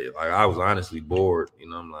there, like, I was honestly bored.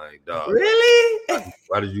 I'm like, dog, really?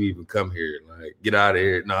 Why did you even come here? Like, get out of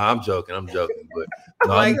here. No, I'm joking, but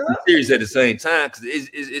no, I'm serious at the same time, because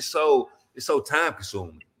it's so time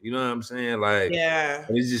consuming. You know what I'm saying? Like,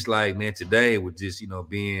 it's just like, man, today with just,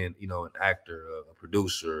 being, an actor, a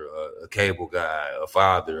producer, a cable guy, a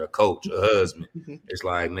father, a coach, a husband. It's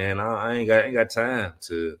like, man, I ain't got time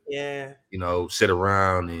to, sit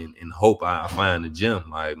around and hope I find the gym.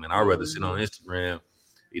 Like, man, I'd rather sit on Instagram,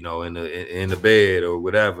 in the bed or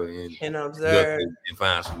whatever, and observe and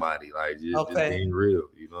find somebody, like, just being real,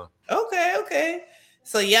 Okay.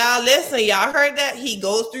 So y'all listen, y'all heard that? He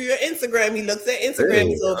goes through your Instagram. He looks at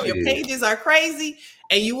Instagram. So if your pages are crazy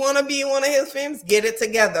and you want to be in one of his films, get it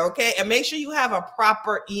together, okay? And make sure you have a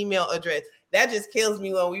proper email address. That just kills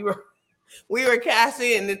me when we were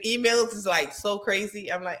casting, and the emails is like so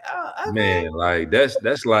crazy. I'm like, oh, okay. Man, like,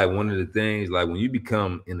 that's like one of the things, like, when you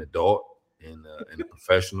become an adult and a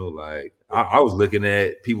professional, like, I was looking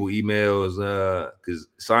at people emails, because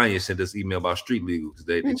Sonya sent us email about Street Legal, because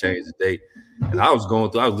they changed the date. And I was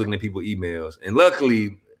looking at people emails, and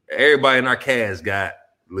luckily everybody in our cast got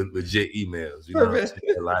legit emails. You know what I'm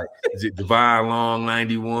saying? Like, is it Divine Long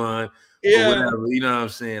 91 or whatever? You know what I'm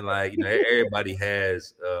saying? Like, everybody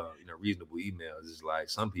has reasonable emails. It's like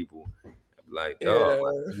some people like,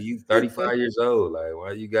 oh, like, you 35 years old. Like,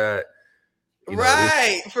 why you got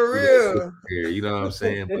for real? You know what I'm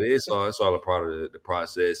saying? But it's all a part of the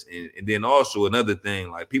process. And then also another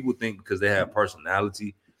thing, like, people think because they have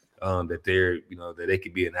personality, that they're, that they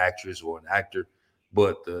could be an actress or an actor.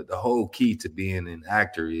 But the whole key to being an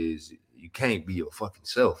actor is you can't be your fucking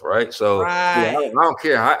self, right? So I don't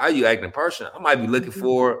care how you act in person. I might be looking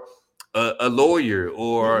for a lawyer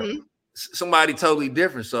or somebody totally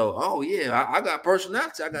different. So, I got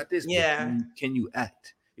personality. I got this. Yeah. Can you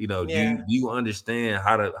act? Do you understand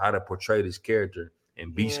how to portray this character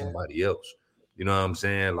and be somebody else? You know what I'm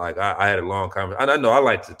saying? Like, I had a long conversation. I know I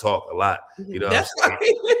like to talk a lot. That's right.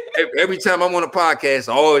 Every time I'm on a podcast,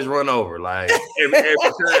 I always run over, like, every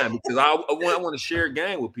time, because I want to share a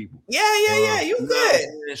game with people. Yeah. You good.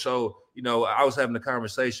 And so, I was having a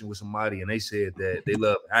conversation with somebody, and they said that they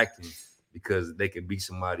love acting because they can be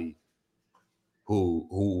somebody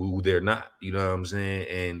who they're not. You know what I'm saying?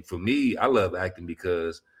 And for me, I love acting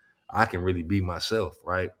because I can really be myself,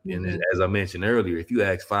 right? And as I mentioned earlier, if you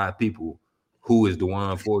ask 5 people who is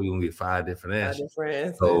DeJuan for, you're gonna get 5 different answers.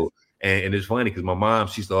 So, and it's funny because my mom,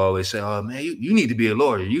 she used to always say, "Oh man, you need to be a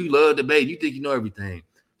lawyer. You love debate. You think you know everything."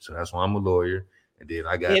 So that's why I'm a lawyer. And then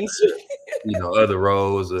I got other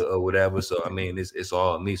roles or whatever. So I mean, it's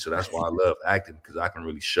all me. So that's why I love acting, because I can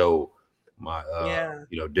really show my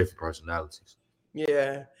different personalities.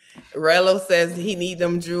 Yeah. Rello says he need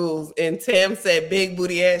them jewels, and Tim said big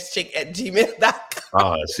booty ass chick at gmail.com.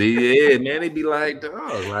 Oh, see, man, they be like,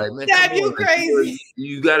 dog, like, man, Dad, you crazy.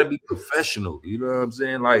 You gotta be professional. You know what I'm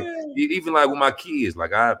saying? Like, even like with my kids,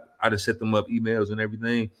 like I just set them up emails and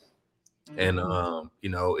everything, and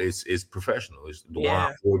it's professional. It's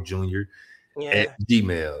DeJuan Ford Jr. at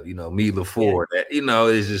Gmail. Mila Ford.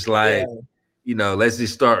 It's just like. let's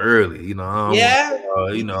just start early. Yeah.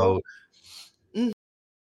 You know,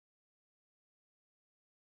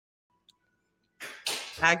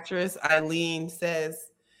 Actress Eileen says,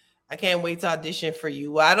 I can't wait to audition for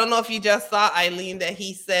you. Well, I don't know if you just saw Eileen that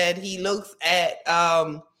he said he looks at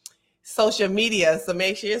social media. So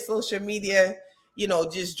make sure your social media,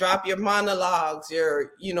 just drop your monologues,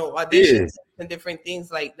 your, yeah, auditions and different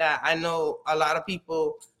things like that. I know a lot of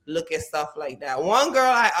people look at stuff like that. One girl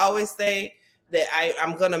I always say that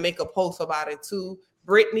I'm gonna make a post about it too,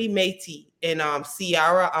 Brittany Matey and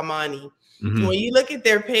Ciara Amani. mhm, When you look at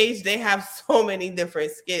their page, they have so many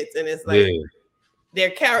different skits, and it's like yeah.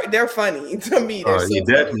 they're funny to me. They're so Yeah,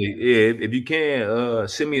 funny. definitely. Yeah, if you can,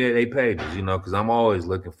 send me their pages, because I'm always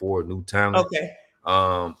looking for new talent. Okay.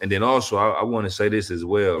 And then also I want to say this as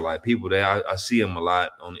well, like people that I see them a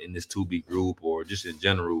lot in this 2B group or just in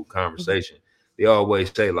general conversation. They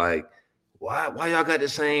always say like, why y'all got the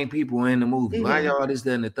same people in the movie? Why y'all this,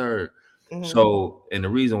 that, and the third? So, and the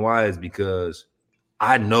reason why is because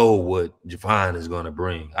I know what Javon is going to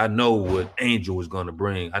bring. I know what Angel is going to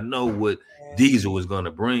bring. I know what Diesel is going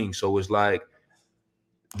to bring. So it's like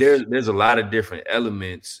there's a lot of different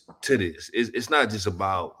elements to this. It's not just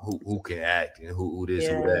about who can act and who this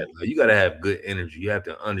who that. Like, you got to have good energy. You have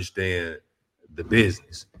to understand the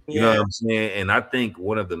business. You know what I'm saying? And I think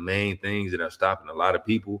one of the main things that are stopping a lot of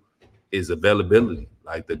people is availability.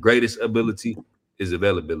 Like the greatest ability is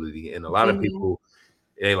availability, and a lot of people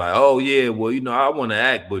they like, oh yeah, well I want to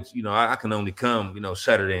act, but I can only come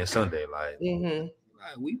Saturday and Sunday. Like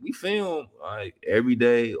we film like every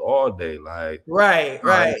day, all day. Like Right.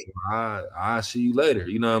 I see you later.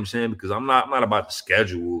 You know what I'm saying? Because I'm not about to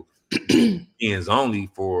schedule ends only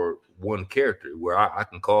for one character where I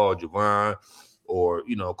can call Javon or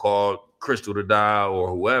call Crystal to dial or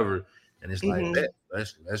whoever, and it's like that.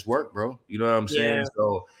 Let's work, bro. You know what I'm saying?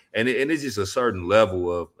 So and it's just a certain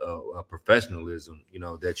level of professionalism,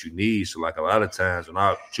 that you need. So like a lot of times when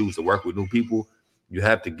I choose to work with new people, you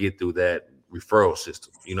have to get through that referral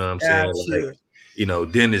system. You know what I'm saying?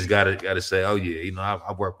 Like, Dennis gotta say, oh yeah,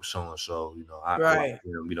 I work with so and so, I like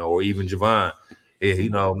him, or even Javon.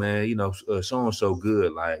 Yeah, man, so and so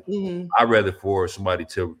good. Like I'd rather for somebody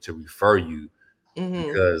to refer you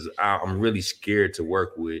because I'm really scared to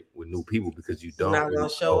work with new people because you don't really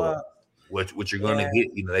know what you're gonna get.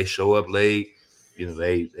 They show up late,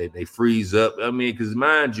 they freeze up. I mean, because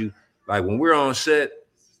mind you, like when we're on set,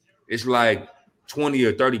 it's like 20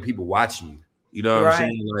 or 30 people watching you. You know what I'm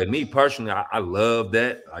saying? Like me personally, I love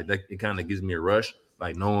that. Like that, it kind of gives me a rush,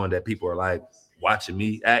 like knowing that people are like watching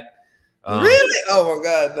me act. Really? Oh my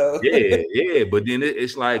God, though. Yeah. But then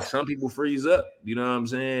it's like some people freeze up. You know what I'm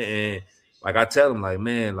saying? And like I tell them, like,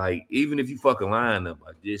 man, like even if you fucking line up,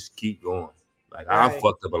 like just keep going. Like I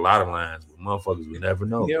fucked up a lot of lines, but motherfuckers will never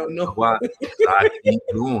know. You don't know why? I keep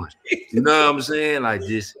going. You know what I'm saying? Like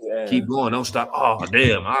just keep going. Don't stop. Oh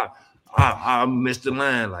damn, I missed the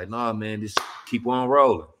line. Like, nah, man, just keep on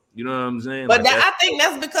rolling. You know what I'm saying? But like I think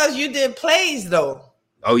that's because you did plays, though.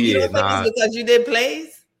 Oh yeah, you don't think it's because you did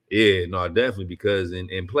plays? Yeah, no, definitely because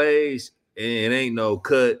in plays it ain't no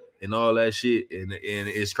cut and all that shit, and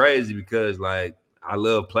it's crazy because like I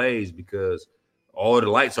love plays because all the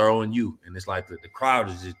lights are on you, and it's like the crowd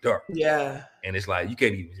is just dark. Yeah. And it's like you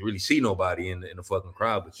can't even really see nobody in the fucking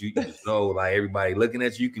crowd, but you just know like everybody looking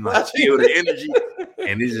at you. You can like feel the energy,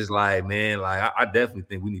 and it's just like, man, like I definitely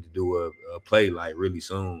think we need to do a play like really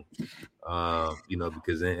soon,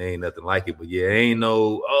 because it ain't nothing like it. But yeah, ain't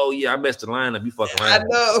no, oh yeah, I messed the lineup. You fucking line. I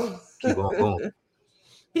know. Keep on going.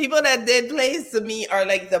 People that did plays to me are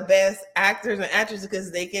like the best actors and actresses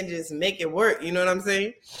because they can just make it work. You know what I'm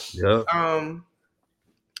saying? Yeah.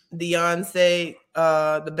 DeJuan say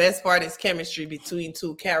the best part is chemistry between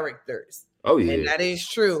two characters. Oh yeah, and that is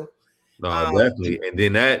true. No, definitely. And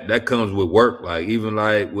then that comes with work. Like even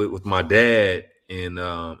like with my dad in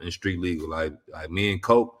Street Legal, like me and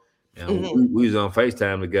Coke, and we was on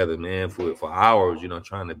FaceTime together, man, for hours,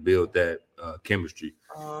 trying to build that chemistry.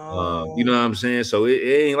 You know what I'm saying? So it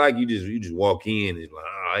ain't like you just walk in and like,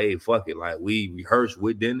 oh, hey, fuck it. Like we rehearsed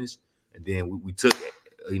with Dennis, and then we took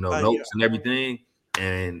notes and everything,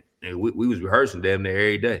 and we was rehearsing damn near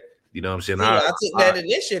every day. You know what I'm saying? I took that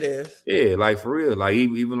initiative. Yeah, like for real. Like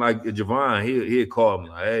even like Javon, he'll call me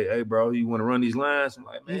like, hey, bro, you want to run these lines? I'm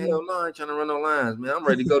like, man, hell no, I ain't trying to run no lines, man. I'm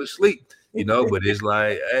ready to go to sleep. But it's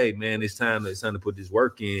like, hey, man, it's time to put this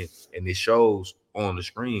work in, and it shows on the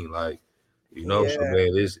screen, like, so man,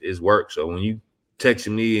 it's work. So when you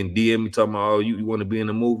texting me and DM me talking about, oh, you want to be in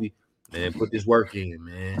the movie, man, put this work in,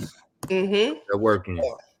 man. That work in.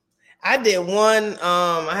 I did one.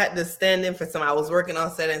 I had to stand in for some. I was working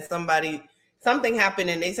on set, and somebody something happened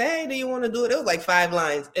and they say, hey, do you want to do it? It was like 5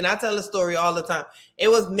 lines. And I tell the story all the time. It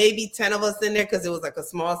was maybe 10 of us in there because it was like a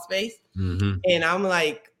small space. Mm-hmm. And I'm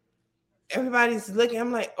like, everybody's looking.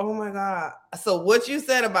 I'm like, oh my God. So what you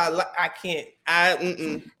said about, I can't,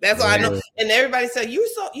 that's all I know. And everybody said, you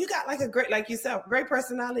got like a great, like you said, great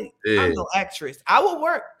personality. Yeah. I'm no actress. I will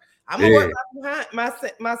work. I'm going to work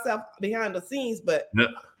myself behind the scenes, but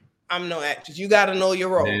I'm no actress. You got to know your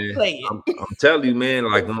role. Man, Play it. I'm telling you, man,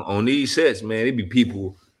 like on these sets, man, it be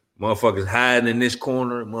people, motherfuckers hiding in this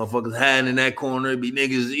corner, motherfuckers hiding in that corner. It be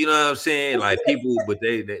niggas, you know what I'm saying? Like people, but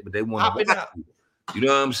they want to watch you. You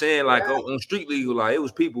know what I'm saying? Like on Street Legal, like it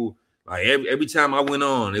was people, like every time I went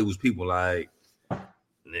on, it was people like,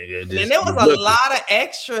 nigga. And there was a lot of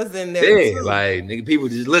extras in there. Yeah, too. Like nigga, people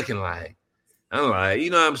just looking like, I'm like, you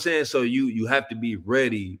know what I'm saying? So you have to be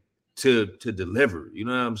ready to deliver. You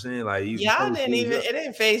know what I'm saying? Like y'all didn't even, it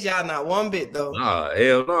didn't phase y'all not one bit though. Nah,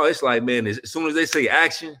 hell no. It's like, man, as soon as they say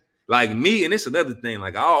action, like me, and it's another thing,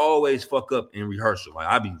 like I always fuck up in rehearsal. Like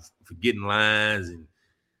I be forgetting lines and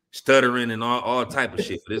stuttering and all type of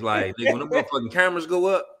shit. But it's like, nigga, when the motherfucking cameras go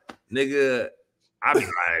up, nigga, I be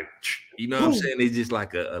like, you know what I'm saying? It's just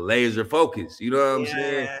like a laser focus. You know what I'm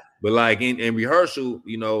saying? But like in rehearsal,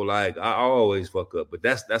 you know, like I always fuck up. But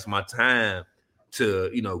that's my time to,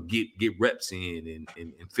 you know, get reps in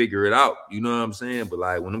and figure it out. You know what I'm saying? But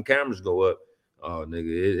like when them cameras go up, oh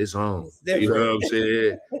nigga, it's on. You know what I'm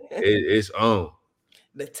saying? It's on.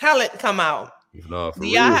 The talent come out. No, do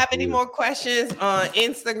y'all have any more questions on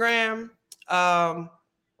Instagram? Damn,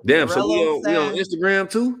 so we on Instagram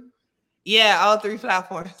too? Yeah, all 3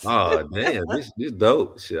 platforms. Oh damn, this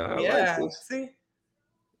dope. Shit, I like this. See?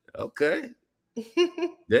 Okay.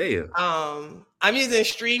 Damn. I'm using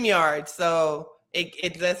StreamYard, so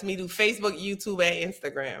it lets me do Facebook, YouTube, and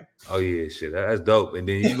Instagram. Oh yeah, shit, that's dope. And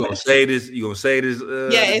then you gonna say this? You gonna say this?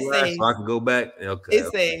 It saves. So I can go back. Okay. It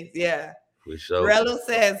saves. Yeah. For sure. Rello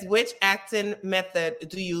says, which acting method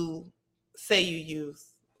do you say you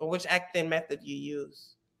use, or which acting method you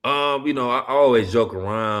use? You know, I always joke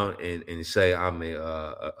around and say I'm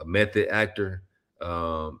a method actor.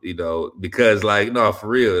 You know, because like, no, for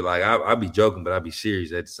real, like I be joking, but I be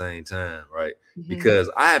serious at the same time, right? Mm-hmm. Because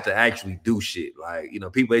I have to actually do shit. Like, you know,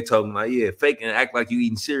 people they talking like, yeah, fake and act like you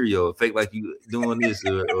eating cereal, fake like you doing this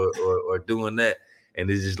or doing that. And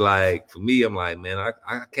it's just like, for me, I'm like, man, I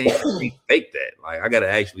can't fake that. Like, I gotta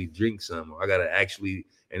actually drink some. I gotta actually,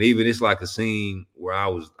 and even it's like a scene where I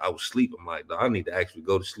was asleep. I'm like, I need to actually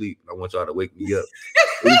go to sleep. I want y'all to wake me up.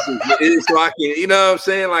 it's so I can, you know what I'm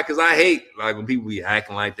saying? Like, cause I hate like when people be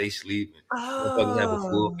acting like they sleep and motherfuckers have a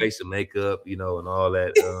full face of makeup, you know, and all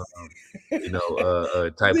that, you know,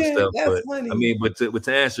 type of stuff. But funny. I mean, but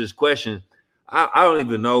to answer this question, I don't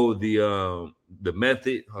even know the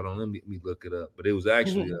method. Hold on, let me look it up. But it was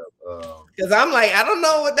actually because I'm like, I don't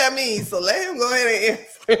know what that means. So let him go ahead and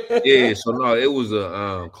answer. Yeah, so no, it was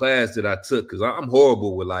a class that I took because I'm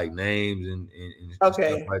horrible with like names and stuff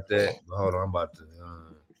like that. But hold on, I'm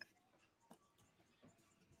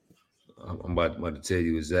about to tell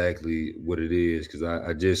you exactly what it is because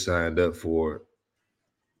I just signed up for it.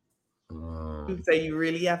 You say you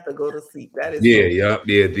really have to go to sleep. That is yeah.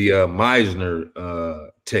 The Meisner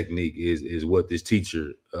technique is what this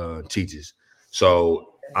teacher teaches.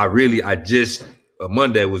 So I just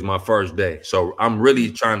Monday was my first day. So I'm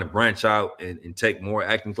really trying to branch out and take more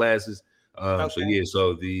acting classes. So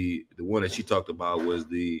the one that she talked about was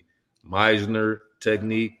the Meisner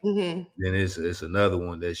technique. Mm-hmm. Then it's another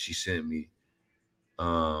one that she sent me.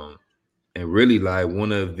 And really like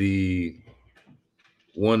one of the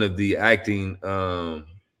acting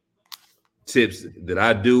tips that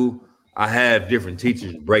I do, I have different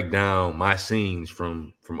teachers break down my scenes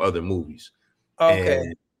from other movies.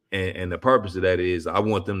 Okay. And the purpose of that is I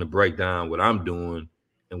want them to break down what I'm doing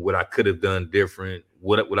and what I could have done different,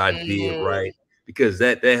 what I did right, because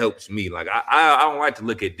that helps me. Like I don't like to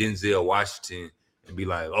look at Denzel Washington and be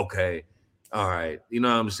like, okay, all right, you know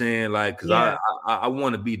what I'm saying? Like, because I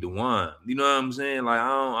want to be DeJuan. You know what I'm saying? Like,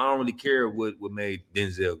 I don't really care what made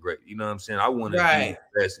Denzel great. You know what I'm saying? I want to be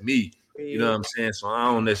that's me. You know what I'm saying? So I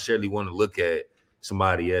don't necessarily want to look at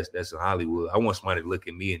somebody else that's in Hollywood. I want somebody to look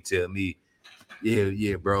at me and tell me,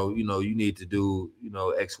 yeah, bro, you know, you need to do, you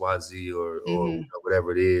know, XYZ or you know,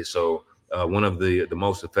 whatever it is. So one of the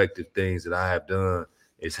most effective things that I have done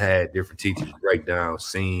is had different teachers break down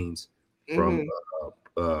scenes from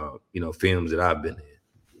you know, films that I've been in.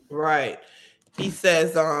 Right. He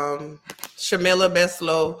says Shamila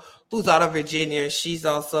Beslow, who's out of Virginia, she's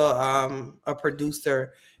also a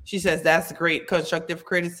producer. She says that's great. Constructive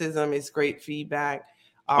criticism is great feedback.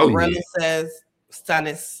 Rella says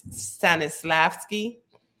Stanislavski.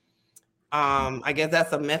 I guess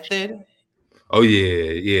that's a method. Oh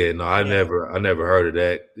yeah. No, I Yeah. never heard of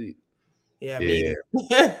that. Yeah, Yeah. me either.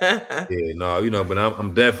 Yeah, no, but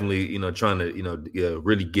I'm definitely, trying to,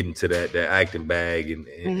 really get into that acting bag and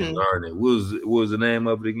learn it. What was the name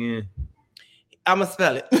of it again? I'm gonna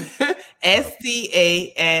spell it.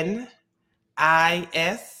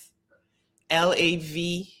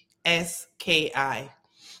 STANISLAVSKI.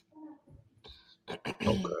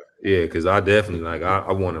 Okay. Yeah, because I definitely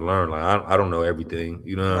I want to learn. Like I don't know everything.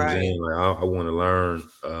 You know what I'm Right. saying? Like I want to learn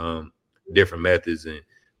different methods and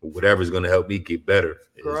whatever's gonna help me get better.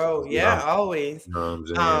 Grow. Is Yeah, always. you know what I'm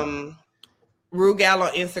saying? Rugal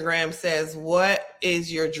on Instagram says, "What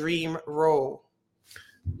is your dream role?"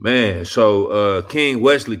 Man, so King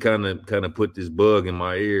Wesley kind of put this bug in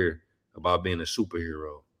my ear about being a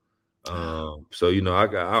superhero. So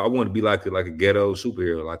I want to be like a ghetto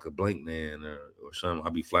superhero, like a Blank Man or something.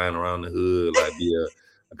 I'll be flying around the hood, like be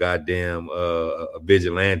a goddamn a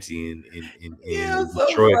vigilante in Yeah, so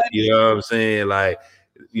Detroit. funny. You know what I'm saying? Like,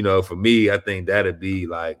 for me, I think that'd be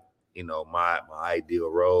like, my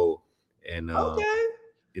ideal role. And Okay.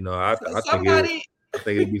 I think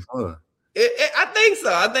it'd be fun. I think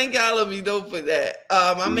so. I think y'all will be dope for that.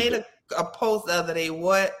 I made a post the other day.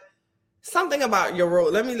 Something about your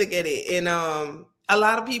role. Let me look at it. And a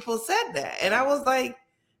lot of people said that, and I was like,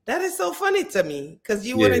 that is so funny to me because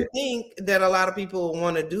you wouldn't think that a lot of people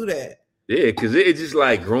want to do that. Yeah, because it's just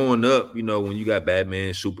like growing up, when you got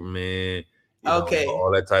Batman, Superman,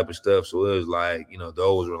 all that type of stuff. So it was like,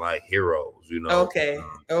 those were like heroes, Okay.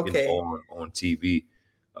 On TV.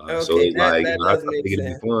 Okay, so it's that like, does I make think it'd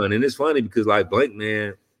sense. be fun. And it's funny because like Blank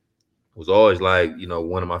Man was always like,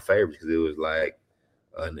 one of my favorites because it was like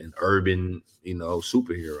an urban,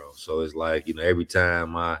 superhero. So it's like, every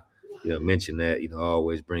time I, mention that, I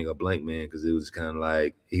always bring up Blank Man because it was kind of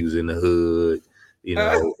like he was in the hood,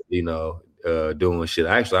 doing shit.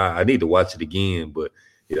 Actually, I need to watch it again, but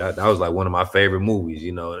that was like one of my favorite movies.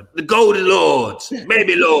 The Golden Lords,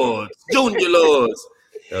 Baby Lords, Junior Lords.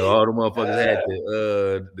 All the motherfuckers had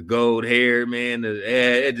the gold hair, man.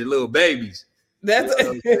 Had the little babies. That's what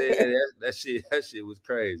I'm saying? That shit was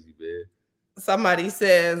crazy, man. Somebody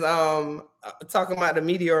says, talking about the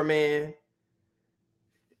Meteor Man.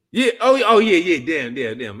 Yeah. Oh yeah. Damn.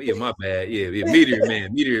 Yeah, my bad. Yeah. Meteor Man.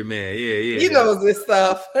 Yeah. He knows this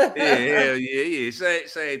stuff. Yeah.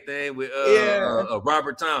 Same thing with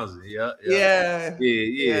Robert Townsend. Yeah. That's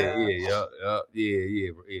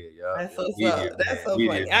so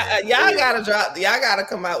funny. Y'all gotta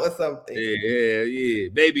come out with something. Yeah.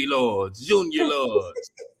 Baby Lords, Junior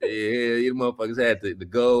Lords. You motherfuckers had the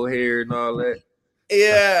gold hair and all that.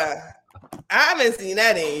 Yeah. I haven't seen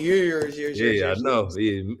that in years. I know.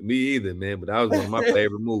 Yeah, me either, man. But that was one of my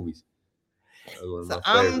favorite movies.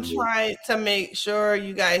 I'm trying to make sure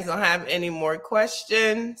you guys don't have any more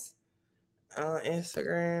questions on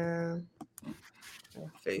Instagram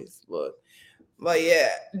and Facebook. But yeah,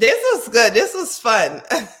 this was good. This was fun.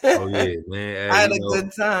 Oh yeah, man. I had a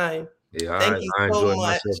good time. Yeah, I enjoyed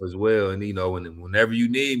myself as well. And whenever you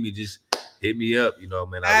need me, just hit me up.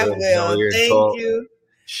 Man. I will. Thank you.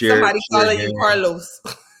 Somebody calling you Carlos.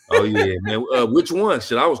 Oh yeah, man. Which one?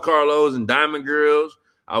 Shit, I was Carlos in Diamond Girls.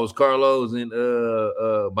 I was Carlos in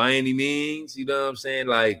By Any Means. You know what I'm saying?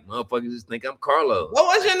 Like motherfuckers just think I'm Carlos. What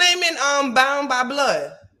was your name in Bound by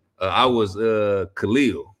Blood? I was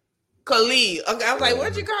Khalil. Okay, I was like,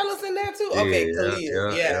 weren't you Carlos in there too? Okay,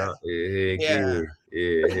 Khalil. Yeah.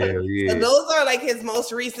 So those are like his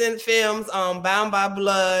most recent films. Bound by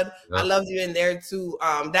Blood. I Loved You in there too.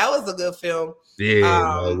 That was a good film.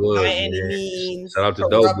 Yeah, it was, By Any Means. Shout out to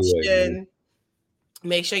Doughboy.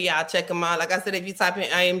 Make sure y'all check him out. Like I said, if you type in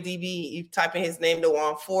IMDb, you type in his name,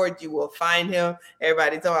 DeJuan Ford, you will find him.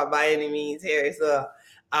 Everybody talking about By Any Means here. So,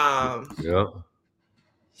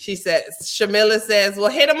 she said, Shamila says, well,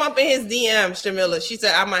 hit him up in his DM, Shamila. She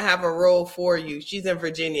said, I might have a role for you. She's in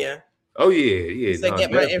Virginia. Oh, yeah. So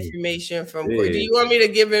get my information from Do you want me to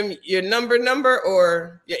give him your number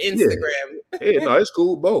or your Instagram? Yeah, no, it's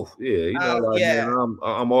cool. Both. Yeah. Man,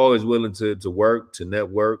 I'm always willing to work, to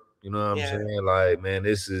network. You know what I'm saying? Like, man,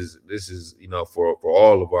 this is for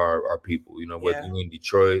all of our people, whether you're in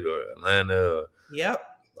Detroit or Atlanta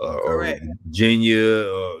or Virginia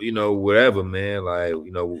or, wherever, man. Like,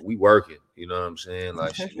 we working. You know what I'm saying?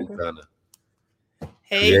 Like, shit, we kind of.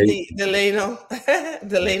 Hey, Delano.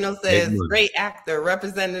 Delano says, great actor,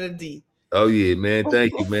 Representative D. Oh, yeah, man.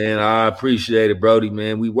 Thank you, man. I appreciate it, Brody,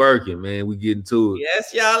 man. We working, man. We getting to it.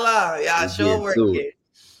 Yes, y'all are. Y'all sure working.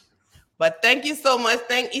 But thank you so much.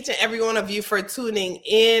 Thank each and every one of you for tuning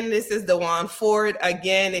in. This is DeJuan Ford.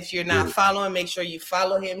 Again, if you're not following, make sure you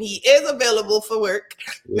follow him. He is available for work.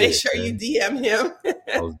 Make sure you DM him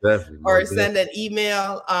or send an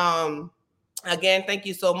email. Again, thank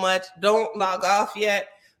you so much. Don't log off yet.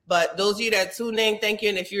 But those of you that tune in, thank you.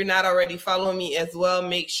 And if you're not already following me as well,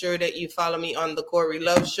 make sure that you follow me on the Corey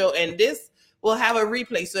Love Show. And this will have a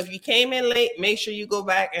replay. So if you came in late, make sure you go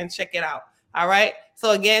back and check it out. All right.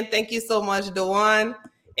 So again, thank you so much, DeJuan,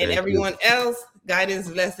 and everyone else. Guidance,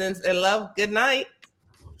 lessons, and love. Good night.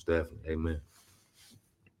 Definitely. Amen.